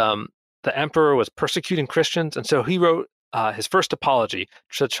 And the emperor was persecuting Christians, and so he wrote his first apology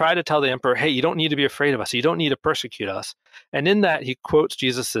to try to tell the emperor, hey, you don't need to be afraid of us. You don't need to persecute us. And in that, he quotes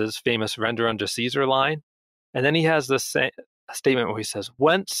Jesus's famous render unto Caesar line. And then he has this statement where he says,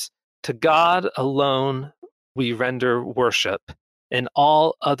 whence to God alone we render worship, in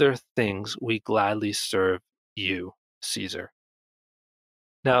all other things we gladly serve you, Caesar.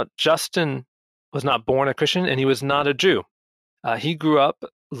 Now, Justin was not born a Christian, and he was not a Jew. He grew up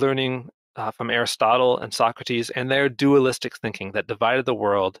learning from Aristotle and Socrates and their dualistic thinking that divided the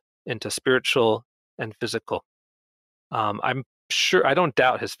world into spiritual and physical. I'm sure, I don't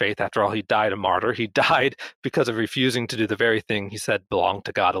doubt his faith. After all, he died a martyr. He died because of refusing to do the very thing he said belonged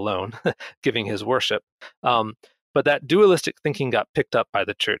to God alone, giving his worship. But that dualistic thinking got picked up by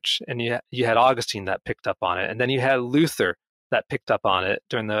the church, and you had Augustine that picked up on it, and then you had Luther that picked up on it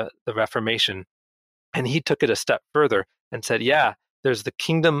during the Reformation, and he took it a step further and said, yeah, there's the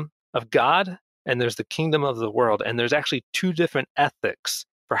kingdom of God and there's the kingdom of the world, and there's actually two different ethics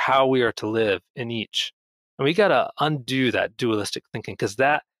for how we are to live in each. And we got to undo that dualistic thinking, because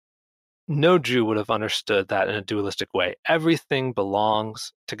that no Jew would have understood that in a dualistic way. Everything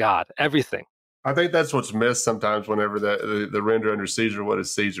belongs to God, everything. I think that's what's missed sometimes whenever the render under Caesar what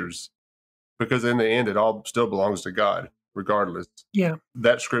is Caesar's, because in the end, it all still belongs to God, regardless. Yeah.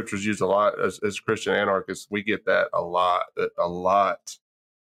 That scripture is used a lot as Christian anarchists. We get that a lot.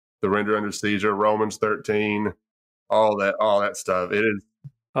 The render under Caesar, Romans 13, all that stuff. It is.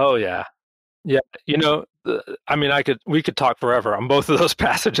 Oh, yeah. Yeah. We could talk forever on both of those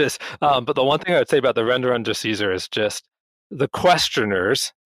passages. But the one thing I would say about the render under Caesar is just the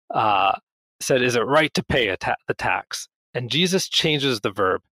questioners said, is it right to pay the tax? And Jesus changes the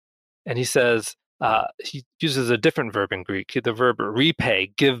verb. And he says, he uses a different verb in Greek, the verb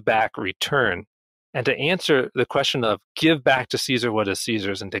repay, give back, return. And to answer the question of give back to Caesar what is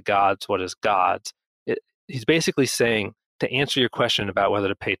Caesar's and to God's what is God's, he's basically saying, to answer your question about whether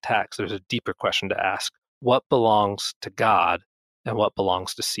to pay tax, there's a deeper question to ask. What belongs to God and what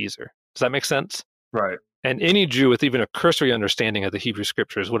belongs to Caesar? Does that make sense? Right. And any Jew with even a cursory understanding of the Hebrew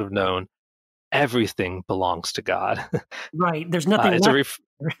scriptures would have known everything belongs to God. Right. There's nothing left.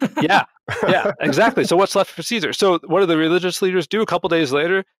 Yeah, exactly. So what's left for Caesar? So what do the religious leaders do? A couple days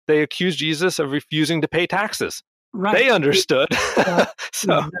later, they accuse Jesus of refusing to pay taxes. Right. They understood.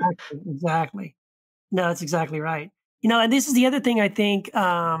 Exactly. No, that's exactly right. And this is the other thing I think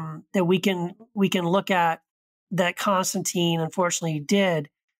that we can look at that Constantine unfortunately did.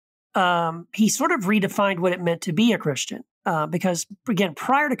 He sort of redefined what it meant to be a Christian, because again,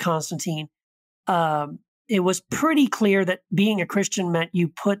 prior to Constantine, it was pretty clear that being a Christian meant you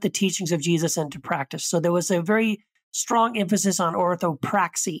put the teachings of Jesus into practice. So there was a very strong emphasis on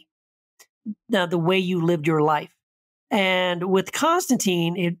orthopraxy, the way you lived your life. And with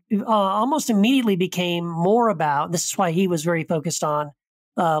Constantine, it almost immediately became more about, this is why he was very focused on,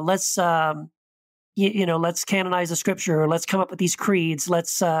 let's canonize the scripture, or let's come up with these creeds,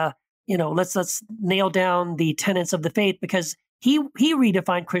 let's nail down the tenets of the faith, because he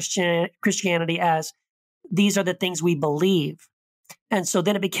redefined Christianity as these are the things we believe. And so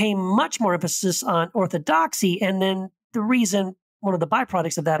then it became much more emphasis on orthodoxy. And then one of the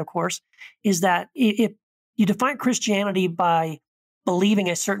byproducts of that, of course, is that if you define Christianity by believing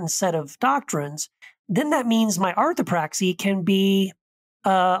a certain set of doctrines, then that means my orthopraxy can be,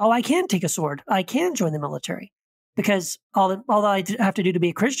 I can take a sword. I can join the military, because all I have to do to be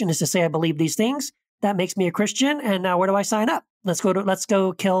a Christian is to say I believe these things. That makes me a Christian. And now where do I sign up? Let's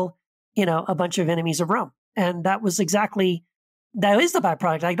go kill, a bunch of enemies of Rome. And that was exactly that is the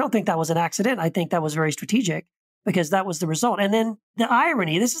byproduct. I don't think that was an accident. I think that was very strategic because that was the result. And then the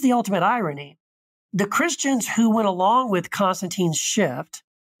irony, this is the ultimate irony. The Christians who went along with Constantine's shift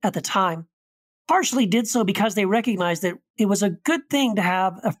at the time partially did so because they recognized that it was a good thing to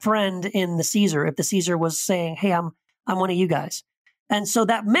have a friend in the Caesar if the Caesar was saying, hey, I'm one of you guys. And so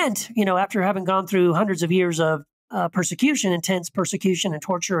that meant, after having gone through hundreds of years of persecution, intense persecution and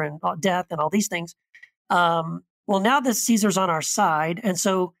torture and death and all these things, well, now the Caesar's on our side. And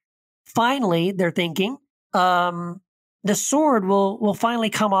so finally, they're thinking, the sword will finally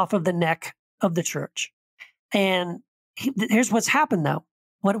come off of the neck of the church. And here's what's happened, though.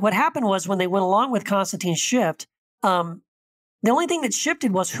 What happened was when they went along with Constantine's shift, the only thing that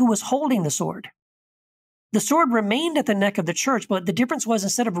shifted was who was holding the sword. The sword remained at the neck of the church, but the difference was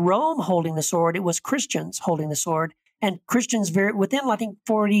instead of Rome holding the sword, it was Christians holding the sword. And Christians, within, I think,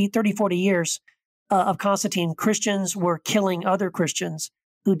 40 years of Constantine, Christians were killing other Christians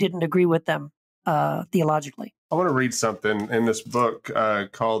who didn't agree with them theologically. I want to read something in this book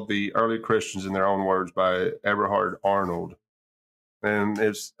called The Early Christians in Their Own Words by Eberhard Arnold. And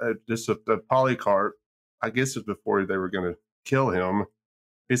it's just a Polycarp. I guess it's before they were going to kill him.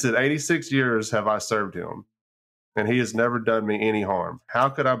 He said, 86 years have I served him, and he has never done me any harm. How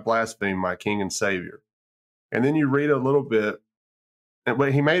could I blaspheme my King and Savior? And then you read a little bit,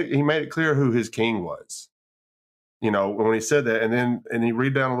 but he made it clear who his king was. When he said that, and you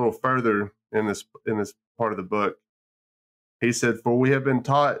read down a little further in this part of the book, he said, for we have been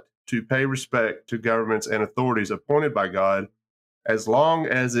taught to pay respect to governments and authorities appointed by God as long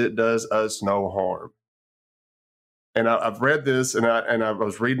as it does us no harm. And I've read this, and I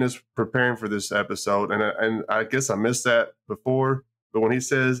was reading this, preparing for this episode, and I guess I missed that before. But when he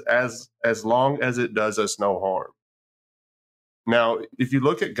says, as long as it does us no harm. Now, if you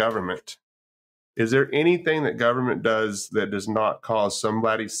look at government, is there anything that government does that does not cause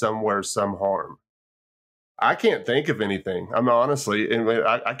somebody somewhere some harm? I can't think of anything. Honestly, and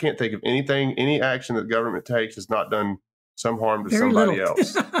I can't think of anything, any action that government takes has not done some harm to Very somebody little.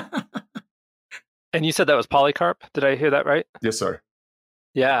 else. And you said that was Polycarp? Did I hear that right? Yes, sir.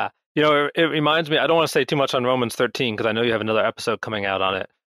 Yeah. It reminds me, I don't want to say too much on Romans 13 because I know you have another episode coming out on it.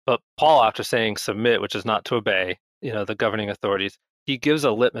 But Paul, after saying submit, which is not to obey, the governing authorities, he gives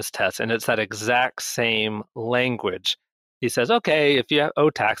a litmus test, and it's that exact same language. He says, okay, if you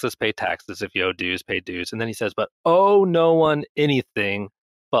owe taxes, pay taxes. If you owe dues, pay dues. And then he says, but owe no one anything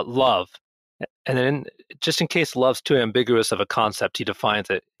but love. And then just in case love's too ambiguous of a concept, he defines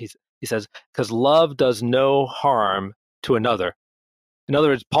it. He says, because love does no harm to another. In other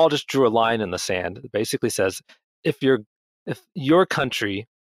words, Paul just drew a line in the sand. It basically says, if your country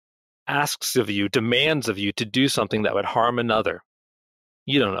asks of you, demands of you to do something that would harm another,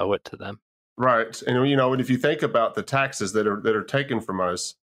 you don't owe it to them. Right. And, and if you think about the taxes that are taken from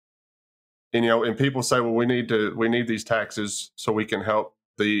us, and people say, well, we need these taxes so we can help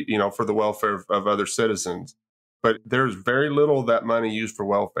for the welfare of other citizens. But there's very little of that money used for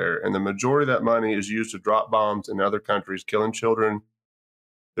welfare. And the majority of that money is used to drop bombs in other countries, killing children.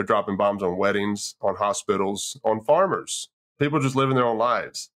 They're dropping bombs on weddings, on hospitals, on farmers. People just living their own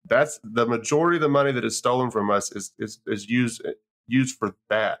lives. That's the majority of the money that is stolen from us is used for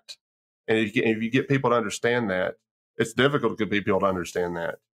that. And if you get people to understand that, it's difficult to get people to understand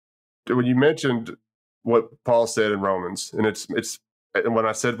that. When you mentioned what Paul said in Romans, and it's when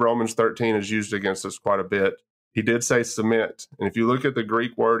I said Romans 13 is used against us quite a bit, he did say submit. And if you look at the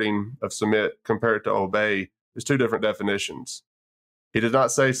Greek wording of submit compared to obey, there's two different definitions. He did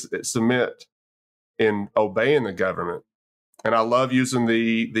not say submit in obeying the government. And I love using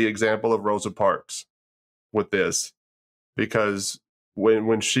the example of Rosa Parks with this, because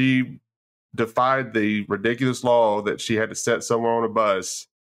when she defied the ridiculous law that she had to sit somewhere on a bus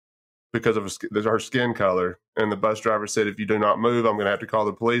because of her skin color, and the bus driver said, if you do not move, I'm going to have to call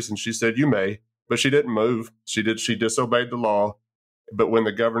the police. And she said, you may. But she didn't move. She disobeyed the law. But when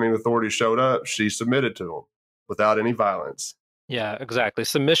the governing authorities showed up, she submitted to them without any violence. Yeah, exactly.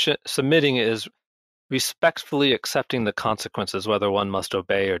 Submitting is respectfully accepting the consequences, whether one must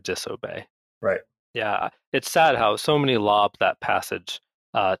obey or disobey. Right. Yeah, it's sad how so many lob that passage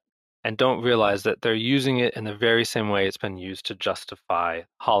and don't realize that they're using it in the very same way it's been used to justify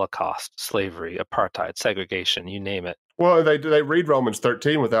Holocaust, slavery, apartheid, segregation, you name it. Well, they read Romans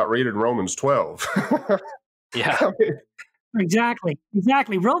 13 without reading Romans 12. Yeah. I mean, Exactly.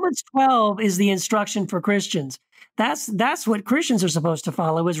 Romans 12 is the instruction for Christians. That's what Christians are supposed to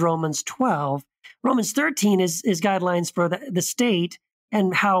follow, is Romans 12. Romans 13 is guidelines for the state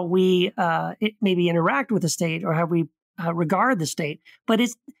and how we maybe interact with the state or how we regard the state. But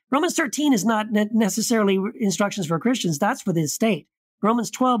Romans 13 is not necessarily instructions for Christians. That's for the state. Romans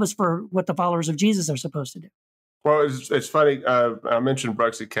 12 is for what the followers of Jesus are supposed to do. Well, it's funny. I mentioned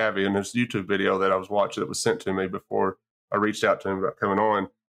Bruxy Cavey in this YouTube video that I was watching that was sent to me before I reached out to him about coming on.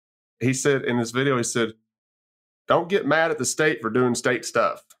 He said in this video, he said, don't get mad at the state for doing state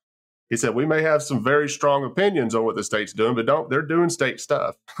stuff. He said, we may have some very strong opinions on what the state's doing, but they're doing state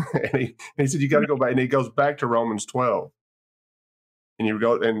stuff. And he said, you got to go back. And he goes back to Romans 12. And you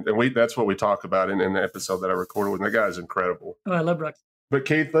go, and that's what we talk about in the episode that I recorded with him. That guy is incredible. Oh, I love Brooks. But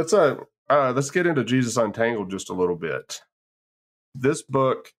Keith, let's get into Jesus Untangled just a little bit. This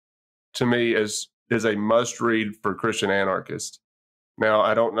book, to me, is a must-read for Christian anarchists. Now,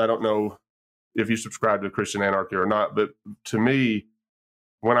 I don't know if you subscribe to Christian anarchy or not, but to me,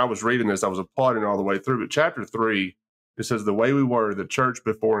 when I was reading this, I was applauding all the way through. But chapter 3, it says, the way we were, the church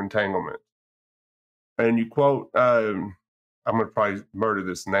before entanglement. And you quote, I'm going to probably murder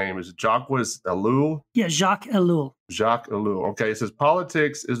this name. Is it Jacques Ellul? Yeah, Jacques Ellul. Jacques Ellul. Okay, it says,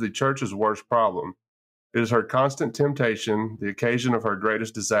 politics is the church's worst problem. It is her constant temptation, the occasion of her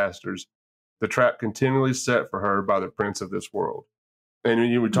greatest disasters, the trap continually set for her by the prince of this world. And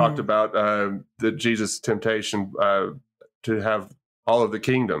we talked about the Jesus' temptation to have all of the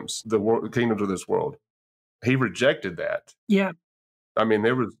kingdoms, the kingdoms of this world. He rejected that. Yeah. I mean,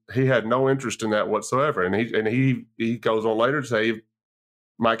 he had no interest in that whatsoever. And he goes on later to say,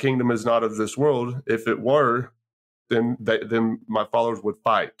 my kingdom is not of this world. If it were, then my followers would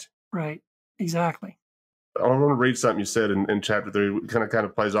fight. Right. Exactly. I want to read something you said in chapter 3. It kind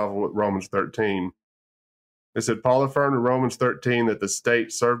of plays off of what Romans 13. It said, Paul affirmed in Romans 13 that the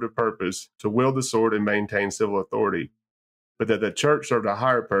state served a purpose to wield the sword and maintain civil authority, but that the church served a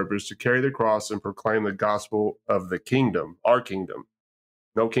higher purpose to carry the cross and proclaim the gospel of the kingdom, our kingdom.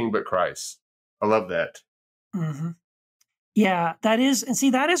 No king but Christ. I love that. Mm-hmm. Yeah, that is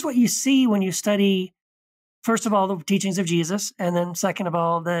what you see when you study, first of all, the teachings of Jesus, and then second of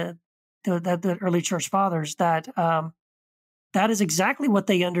all, the early church fathers, that is exactly what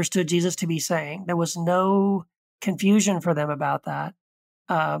they understood Jesus to be saying. There was no confusion for them about that.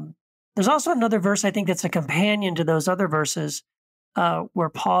 There's also another verse, I think, that's a companion to those other verses, where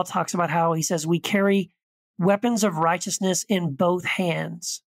Paul talks about how he says, we carry weapons of righteousness in both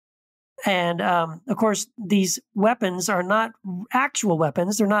hands. And of course, these weapons are not actual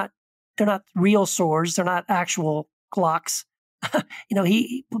weapons. They're not real swords. They're not actual Glocks.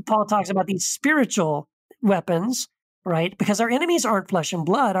 Paul talks about these spiritual weapons, right? Because our enemies aren't flesh and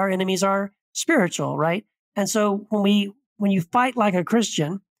blood. Our enemies are spiritual, right? And so when you fight like a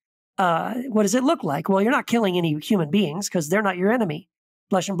Christian, what does it look like? Well, you're not killing any human beings because they're not your enemy.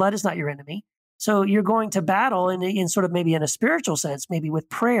 Flesh and blood is not your enemy. So you're going to battle in sort of maybe in a spiritual sense, maybe with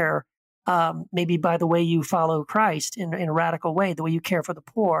prayer, maybe by the way you follow Christ in a radical way, the way you care for the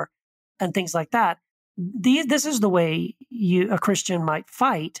poor and things like that. This is the way a Christian might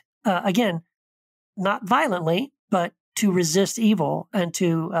fight, again, not violently, but to resist evil and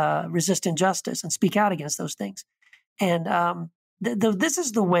to resist injustice and speak out against those things. And this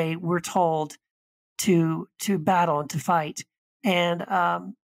is the way we're told to battle and to fight. And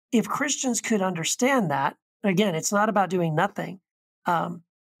if Christians could understand that, again, it's not about doing nothing. I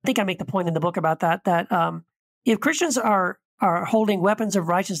think I make the point in the book about that if Christians are holding weapons of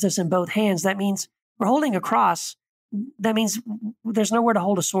righteousness in both hands, that means we're holding a cross. That means there's nowhere to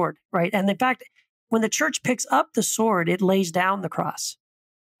hold a sword, right? And in fact, when the church picks up the sword, it lays down the cross.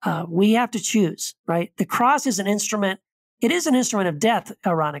 We have to choose, right? The cross is an instrument. It is an instrument of death,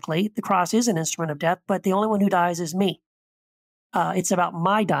 ironically. The cross is an instrument of death, but the only one who dies is me. It's about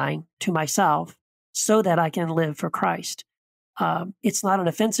my dying to myself so that I can live for Christ. It's not an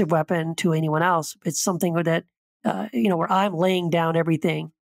offensive weapon to anyone else. It's something that, where I'm laying down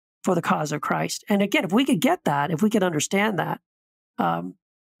everything for the cause of Christ. And again, if we could get that, if we could understand that,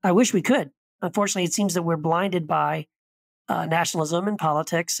 I wish we could. Unfortunately, it seems that we're blinded by nationalism and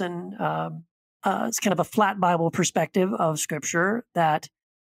politics, and it's kind of a flat Bible perspective of Scripture that,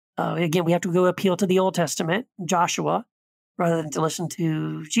 again, we have to go appeal to the Old Testament, Joshua, rather than to listen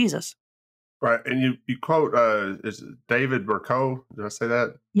to Jesus. Right. And you quote, is it David Burko? Did I say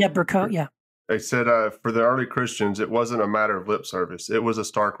that? Yeah, Burko, yeah. They said, for the early Christians, it wasn't a matter of lip service. It was a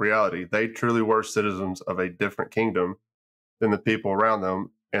stark reality. They truly were citizens of a different kingdom than the people around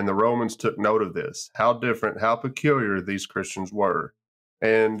them. And the Romans took note of this, how different, how peculiar these Christians were.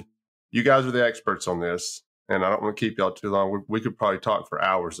 And you guys are the experts on this. And I don't want to keep y'all too long. We could probably talk for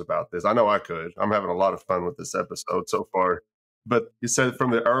hours about this. I know I could. I'm having a lot of fun with this episode so far. But you said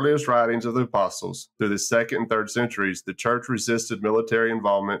from the earliest writings of the apostles through the 2nd and 3rd centuries, the church resisted military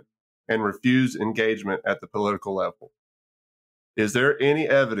involvement and refused engagement at the political level. Is there any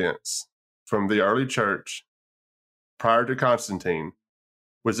evidence from the early church prior to Constantine?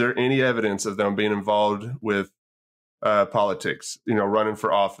 Was there any evidence of them being involved with politics, running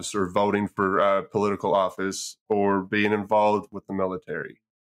for office or voting for political office or being involved with the military?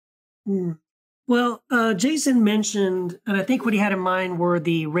 Well, Jason mentioned, and I think what he had in mind were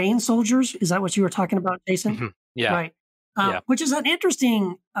the rain soldiers. Is that what you were talking about, Jason? Mm-hmm. Yeah. Right. Yeah. Which is an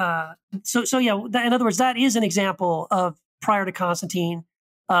interesting. So yeah. In other words, that is an example of prior to Constantine.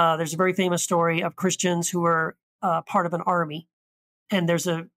 There's a very famous story of Christians who were part of an army, and there's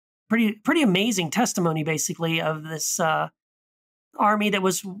a pretty amazing testimony, basically, of this army that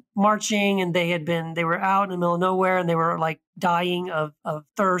was marching, and they were out in the middle of nowhere, and they were like dying of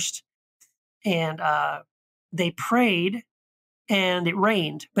thirst. And they prayed, and it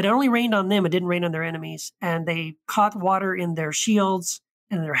rained, but it only rained on them. It didn't rain on their enemies. And they caught water in their shields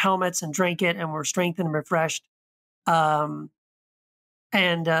and their helmets and drank it and were strengthened and refreshed. So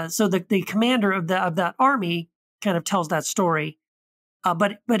the commander of that army kind of tells that story.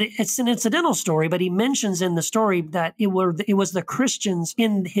 But it's an incidental story. But he mentions in the story that it was the Christians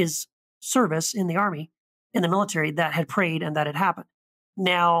in his service in the army, in the military, that had prayed and that had happened.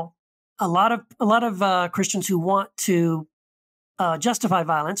 Now, a lot of Christians who want to justify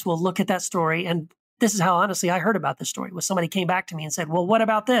violence will look at that story, and this is how honestly I heard about this story. Was somebody came back to me and said, "Well, what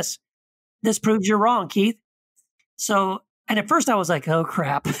about this? This proves you're wrong, Keith." So, and at first I was like, "Oh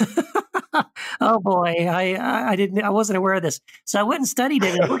crap, oh boy, I wasn't aware of this." So I went and studied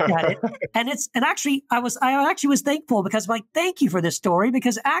it and looked at it, and actually I actually was thankful, because I'm like, "Thank you for this story,"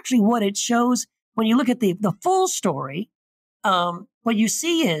 because actually what it shows when you look at the full story. What you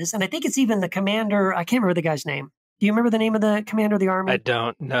see is, and I think it's even the commander, I can't remember the guy's name. Do you remember the name of the commander of the army? I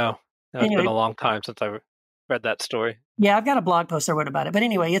don't know. No, it's been a long time since I read that story. Yeah, I've got a blog post I wrote about it. But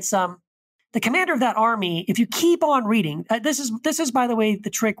anyway, it's the commander of that army. If you keep on reading, this is by the way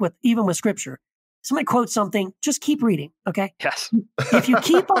the trick with scripture. Somebody quotes something, just keep reading. Okay. Yes. If you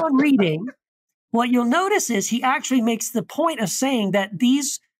keep on reading, what you'll notice is he actually makes the point of saying that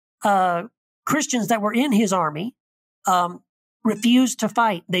these Christians that were in his army refused to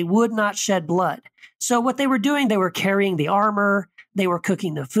fight. They would not shed blood. So what they were doing, they were carrying the armor, they were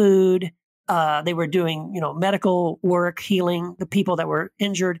cooking the food, they were doing, medical work, healing the people that were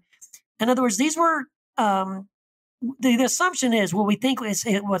injured. In other words, these were, the assumption is, what we think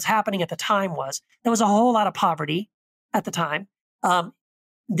what's happening at the time was, there was a whole lot of poverty at the time.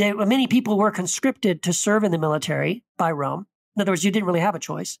 Many people were conscripted to serve in the military by Rome. In other words, you didn't really have a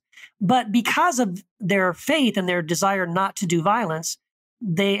choice. But because of their faith and their desire not to do violence,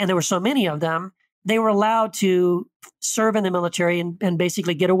 and there were so many of them, they were allowed to serve in the military and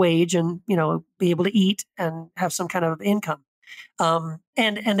basically get a wage and, be able to eat and have some kind of income.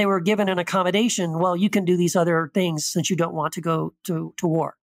 And they were given an accommodation. Well, you can do these other things since you don't want to go to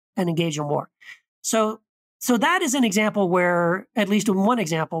war and engage in war. So that is an example where, at least one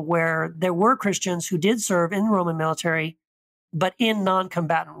example, where there were Christians who did serve in the Roman military, but in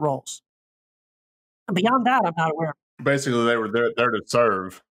non-combatant roles. Beyond that, I'm not aware. Basically, they were there to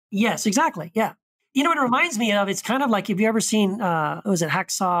serve. Yes, exactly. Yeah. You know what it reminds me of? It's kind of like, have you ever seen, was it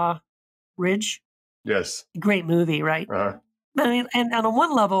Hacksaw Ridge? Yes. Great movie, right? Uh-huh. I mean, and on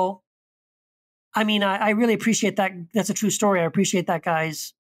one level, I mean, I really appreciate that. That's a true story. I appreciate that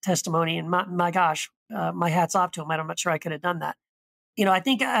guy's testimony, and my gosh, my hat's off to him. I'm not sure I could have done that. I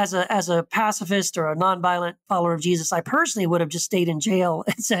think as a pacifist or a nonviolent follower of Jesus, I personally would have just stayed in jail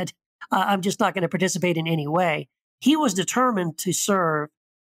and said, I'm just not going to participate in any way. He was determined to serve,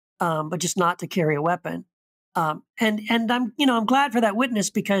 but just not to carry a weapon. And I'm glad for that witness,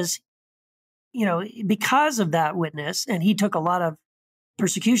 because of that witness, and he took a lot of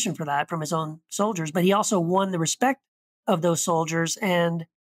persecution for that from his own soldiers, but he also won the respect of those soldiers, and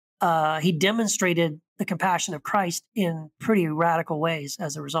he demonstrated the compassion of Christ in pretty radical ways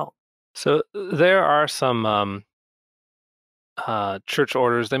as a result. So there are some church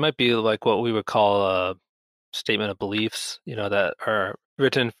orders. They might be like what we would call a statement of beliefs, that are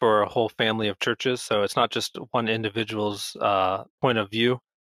written for a whole family of churches. So it's not just one individual's point of view.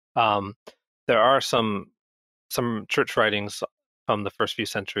 There are some church writings from the first few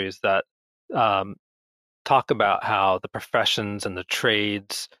centuries that talk about how the professions and the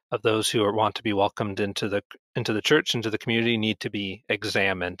trades of those who want to be welcomed into the church, into the community, need to be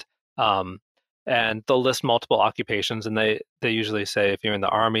examined. And they'll list multiple occupations, and they usually say if you're in the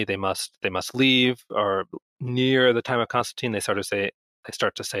army, they must leave. Or near the time of Constantine, they start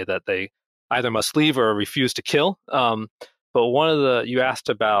to say that they either must leave or refuse to kill. But you asked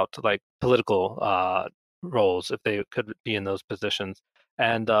about like political roles, if they could be in those positions.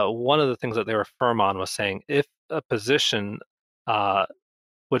 And one of the things that they were firm on was saying, if a position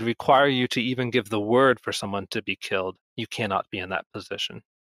would require you to even give the word for someone to be killed, you cannot be in that position.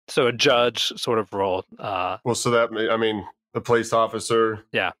 So a judge sort of role. Well, so that, I mean, the police officer.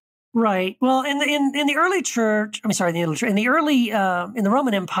 Yeah. Right. Well, in the early church, in the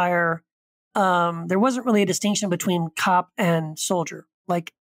Roman Empire, there wasn't really a distinction between cop and soldier.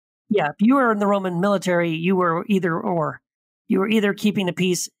 Like, yeah, if you were in the Roman military, you were either or. You were either keeping the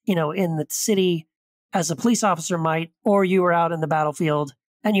peace, in the city as a police officer might, or you were out in the battlefield,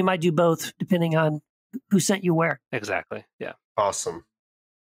 and you might do both depending on who sent you where. Exactly. Yeah. Awesome.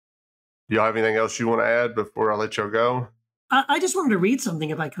 Do you have anything else you want to add before I let you go? I just wanted to read something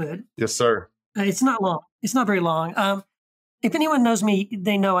if I could. Yes, sir. It's not long. It's not very long. If anyone knows me,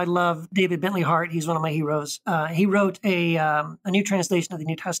 they know I love David Bentley Hart. He's one of my heroes. He wrote a new translation of the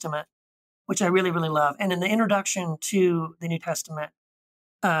New Testament, which I really, really love. And in the introduction to the New Testament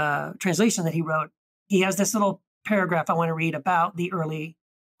translation that he wrote, he has this little paragraph I want to read about the early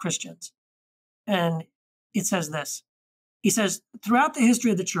Christians. And it says this. He says, throughout the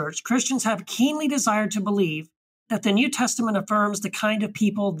history of the church, Christians have keenly desired to believe that the New Testament affirms the kind of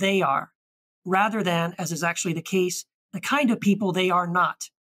people they are, rather than, as is actually the case, the kind of people they are not,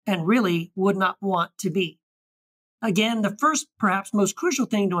 and really would not want to be. Again, the first, perhaps most crucial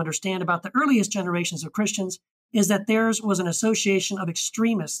thing to understand about the earliest generations of Christians is that theirs was an association of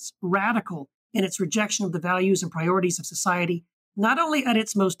extremists, radical in its rejection of the values and priorities of society, not only at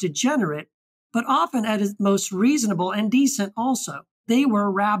its most degenerate, but often at its most reasonable and decent also. They were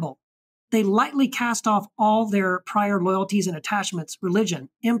rabble. They lightly cast off all their prior loyalties and attachments, religion,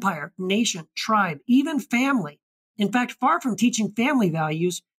 empire, nation, tribe, even family. In fact, far from teaching family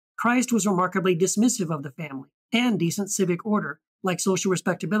values, Christ was remarkably dismissive of the family, and decent civic order, like social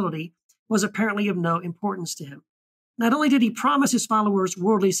respectability, was apparently of no importance to him. Not only did he promise his followers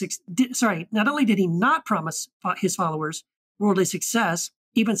not only did he not promise his followers worldly success,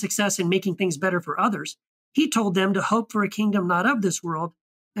 even success in making things better for others, he told them to hope for a kingdom not of this world,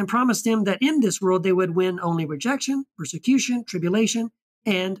 and promised them that in this world they would win only rejection, persecution, tribulation,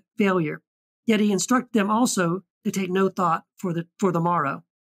 and failure. Yet he instructed them also to take no thought for the morrow.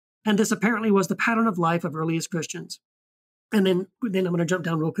 And this apparently was the pattern of life of earliest Christians. And then I'm going to jump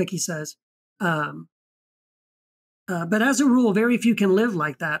down real quick. He says, but as a rule, very few can live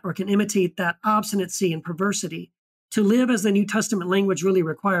like that or can imitate that obstinacy and perversity. To live as the New Testament language really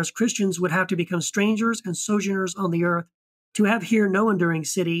requires, Christians would have to become strangers and sojourners on the earth, to have here no enduring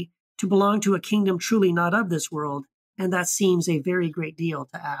city, to belong to a kingdom truly not of this world. And that seems a very great deal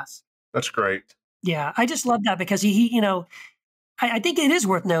to ask. That's great. Yeah, I just love that because I think it is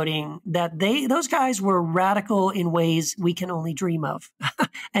worth noting that those guys were radical in ways we can only dream of.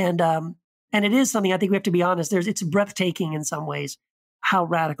 And it is something I think we have to be honest. It's breathtaking in some ways how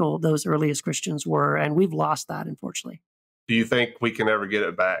radical those earliest Christians were. And we've lost that, unfortunately. Do you think we can ever get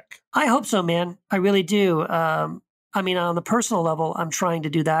it back? I hope so, man. I really do. I mean, on the personal level, I'm trying to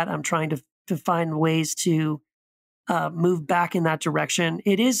do that. I'm trying to find ways to move back in that direction.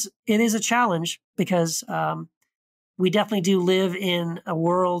 It is a challenge because we definitely do live in a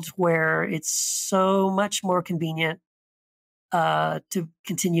world where it's so much more convenient to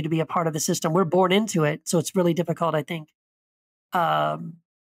continue to be a part of the system. We're born into it, so it's really difficult, I think,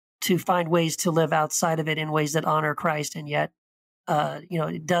 to find ways to live outside of it in ways that honor Christ, and yet,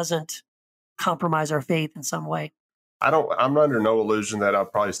 it doesn't compromise our faith in some way. I'm under no illusion that I'll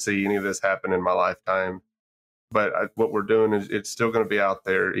probably see any of this happen in my lifetime. But what we're doing is it's still going to be out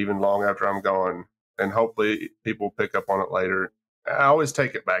there even long after I'm gone. And hopefully people pick up on it later. I always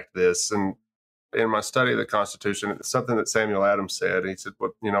take it back to this. And in my study of the Constitution, it's something that Samuel Adams said. He said,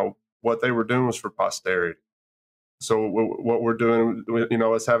 what they were doing was for posterity. So what we're doing,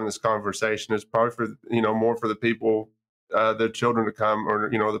 us having this conversation is probably for, more for the people, the children to come, or,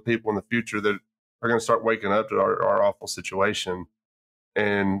 the people in the future that are going to start waking up to our awful situation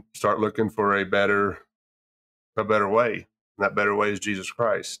and start looking for a better way. And that better way is Jesus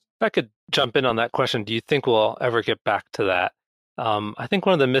Christ. If I could jump in on that question, do you think we'll ever get back to that? I think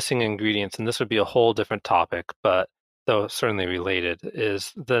one of the missing ingredients, and this would be a whole different topic, but though certainly related,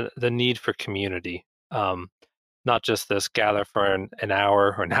 is the need for community. Not just this gather for an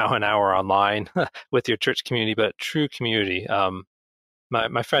hour or now an hour online with your church community, but true community.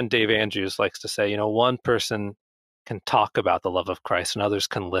 My friend Dave Andrews likes to say, one person can talk about the love of Christ and others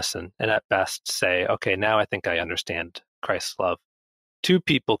can listen and at best say, okay, now I think I understand Christ's love. Two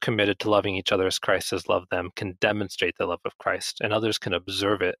people committed to loving each other as Christ has loved them can demonstrate the love of Christ, and others can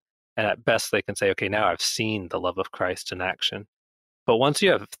observe it. And at best they can say, okay, now I've seen the love of Christ in action. But once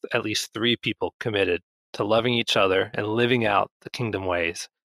you have at least three people committed to loving each other and living out the kingdom ways,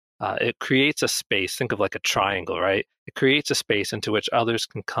 it creates a space. Think of like a triangle, right? It creates a space into which others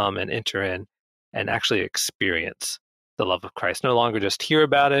can come and enter in and actually experience the love of Christ. No longer just hear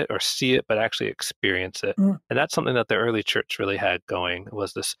about it or see it, but actually experience it. Mm. And that's something that the early church really had going,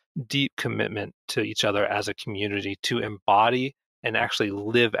 was this deep commitment to each other as a community to embody and actually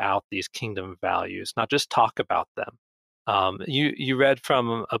live out these kingdom values, not just talk about them. You read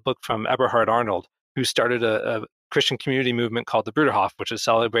from a book from Eberhard Arnold, who started a Christian community movement called the Bruderhof, which is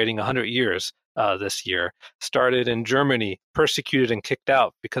celebrating 100 years this year. Started in Germany, persecuted and kicked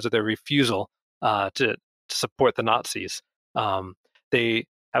out because of their refusal to support the Nazis. They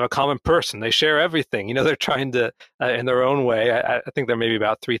have a common person. They share everything. You know, they're trying to, in their own way. I think there may be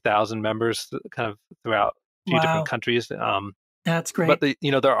about 3,000 members kind of throughout a few different countries. That's great. But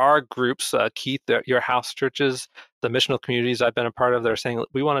there are groups, Keith, your house churches, the missional communities I've been a part of, they're saying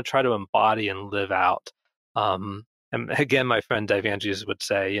we want to try to embody and live out. And again, my friend Dave Andrews would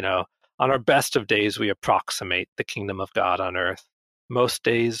say, on our best of days, we approximate the kingdom of God on earth. Most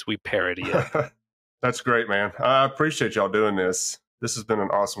days we parody it. That's great, man. I appreciate y'all doing this. This has been an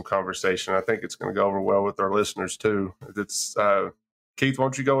awesome conversation. I think it's going to go over well with our listeners too. It's Keith, why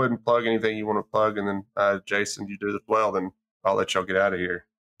don't you go ahead and plug anything you want to plug, and then Jason, you do as well. Then I'll let y'all get out of here.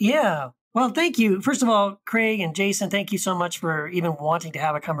 Yeah. Well, thank you. First of all, Craig and Jason, thank you so much for even wanting to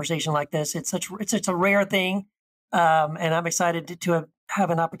have a conversation like this. It's a rare thing, and I'm excited to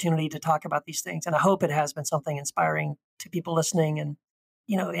have an opportunity to talk about these things. And I hope it has been something inspiring to people listening, and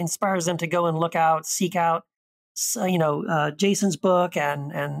inspires them to go and seek out, Jason's book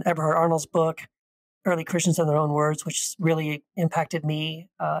and Eberhard Arnold's book, Early Christians in Their Own Words, which really impacted me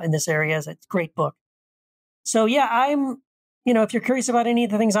in this area. It's a great book. So yeah, I'm. If you're curious about any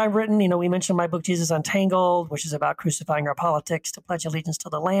of the things I've written, we mentioned my book, Jesus Untangled, which is about crucifying our politics to pledge allegiance to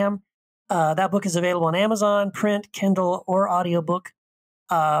the Lamb. That book is available on Amazon, print, Kindle, or audiobook.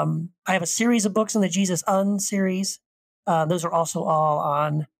 I have a series of books in the Jesus series. Those are also all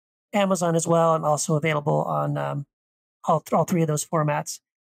on Amazon as well, and also available on all three of those formats.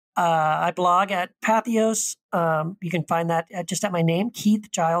 I blog at Patheos. You can find that just at my name,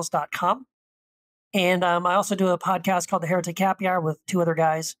 keithgiles.com. And I also do a podcast called The Heretic Happy Hour with two other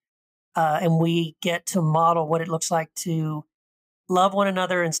guys. And we get to model what it looks like to love one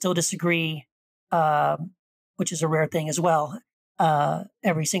another and still disagree, which is a rare thing as well,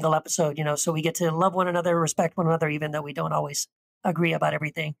 every single episode, So we get to love one another, respect one another, even though we don't always agree about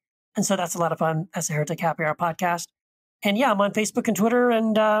everything. And so that's a lot of fun as the Heretic Happy Hour podcast. And yeah, I'm on Facebook and Twitter,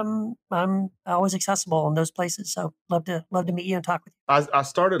 and I'm always accessible in those places. So love to meet you and talk with you. I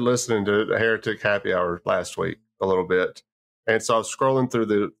started listening to the Heretic Happy Hour last week a little bit, and so I was scrolling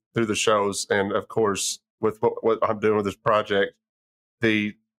through the shows, and of course, with what I'm doing with this project,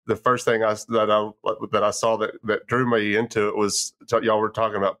 the first thing that I saw that drew me into it was y'all were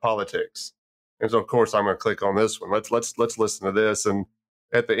talking about politics, and so of course I'm going to click on this one. Let's listen to this. And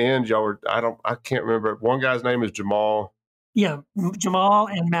at the end, y'all were, I can't remember. One guy's name is Jamal. Yeah, Jamal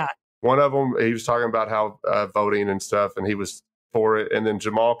and Matt. One of them, he was talking about how voting and stuff, and he was for it. And then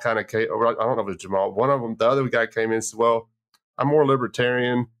Jamal kind of came, or I don't know if it was Jamal. One of them, the other guy came in and said, well, I'm more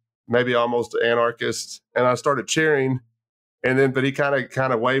libertarian, maybe almost anarchist. And I started cheering. And then, but he kind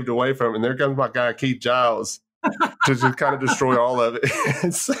of waved away from it. And there comes my guy, Keith Giles, to just kind of destroy all of it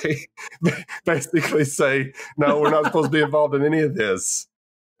and basically say, no, we're not supposed to be involved in any of this.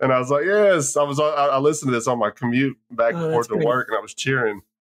 And I was like, yes, I listened to this on my commute back and forth to work, and I was cheering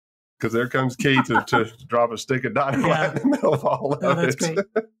because there comes Keith to drop a stick of dynamite in the middle of all of it. Great.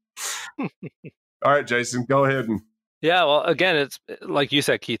 All right, Jason, go ahead. Yeah, well, again, it's like you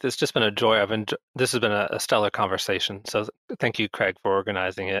said, Keith, it's just been a joy. This has been a stellar conversation. So thank you, Craig, for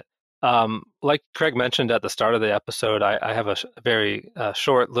organizing it. Like Craig mentioned at the start of the episode, I have a very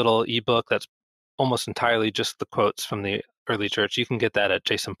short little ebook that's almost entirely just the quotes from the early church. You can get that at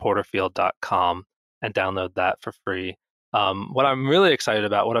jasonporterfield.com and download that for free. What I'm really excited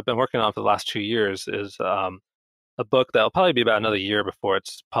about, what I've been working on for the last 2 years, is a book that'll probably be about another year before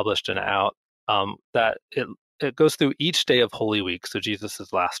it's published and out. That it goes through each day of Holy Week, so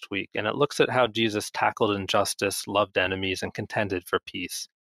Jesus's last week, and it looks at how Jesus tackled injustice, loved enemies, and contended for peace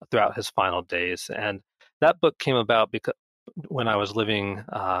throughout his final days. And that book came about because when I was living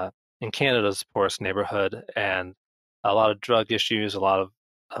in Canada's poorest neighborhood, and a lot of drug issues, a lot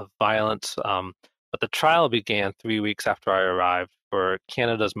of violence. But the trial began 3 weeks after I arrived for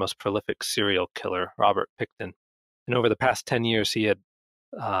Canada's most prolific serial killer, Robert Pickton. And over the past 10 years, he had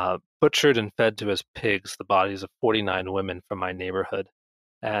butchered and fed to his pigs the bodies of 49 women from my neighborhood.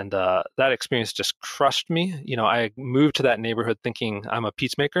 And that experience just crushed me. I moved to that neighborhood thinking I'm a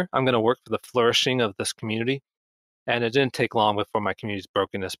peacemaker. I'm going to work for the flourishing of this community. And it didn't take long before my community's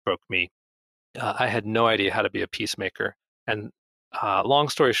brokenness broke me. I had no idea how to be a peacemaker. And long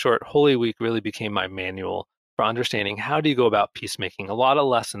story short, Holy Week really became my manual for understanding how do you go about peacemaking. A lot of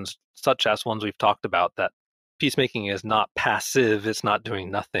lessons, such as ones we've talked about, that peacemaking is not passive, it's not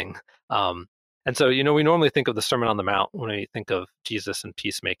doing nothing. And so, we normally think of the Sermon on the Mount when we think of Jesus and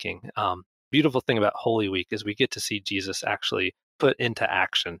peacemaking. Beautiful thing about Holy Week is we get to see Jesus actually put into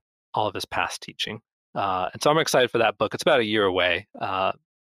action all of his past teaching. And so I'm excited for that book. It's about a year away. But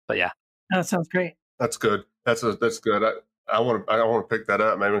yeah. That sounds great. That's good. That's good. I want to pick that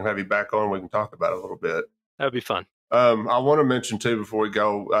up. Maybe we can have you back on. We can talk about it a little bit. That would be fun. I want to mention too, before we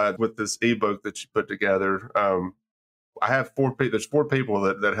go, with this ebook that you put together, I have there's four people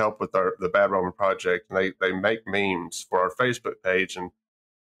that help with the Bad Roman Project, and they make memes for our Facebook page. And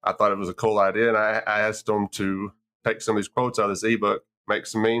I thought it was a cool idea. And I asked them to take some of these quotes out of this ebook, make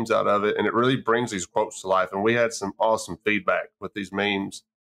some memes out of it. And it really brings these quotes to life. And we had some awesome feedback with these memes.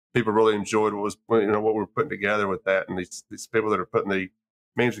 People really enjoyed what we're putting together with that. And these people that are putting the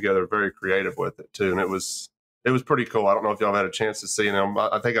memes together are very creative with it too. And it was pretty cool. I don't know if y'all had a chance to see them.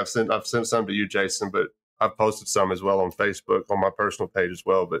 I think I've sent some to you, Jason, but I've posted some as well on Facebook, on my personal page as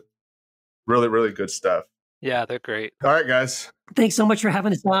well. But really, really good stuff. Yeah, they're great. All right, guys. Thanks so much for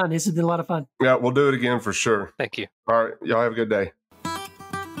having us on. This has been a lot of fun. Yeah, we'll do it again for sure. Thank you. All right. Y'all have a good day.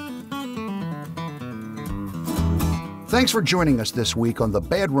 Thanks for joining us this week on the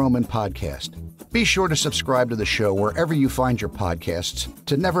Bad Roman Podcast. Be sure to subscribe to the show wherever you find your podcasts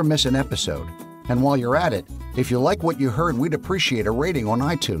to never miss an episode. And while you're at it, if you like what you heard, we'd appreciate a rating on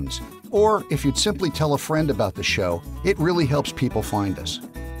iTunes. Or if you'd simply tell a friend about the show, it really helps people find us.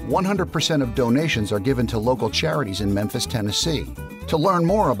 100% of donations are given to local charities in Memphis, Tennessee. To learn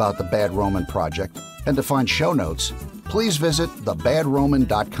more about the Bad Roman Project and to find show notes, please visit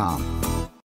thebadroman.com.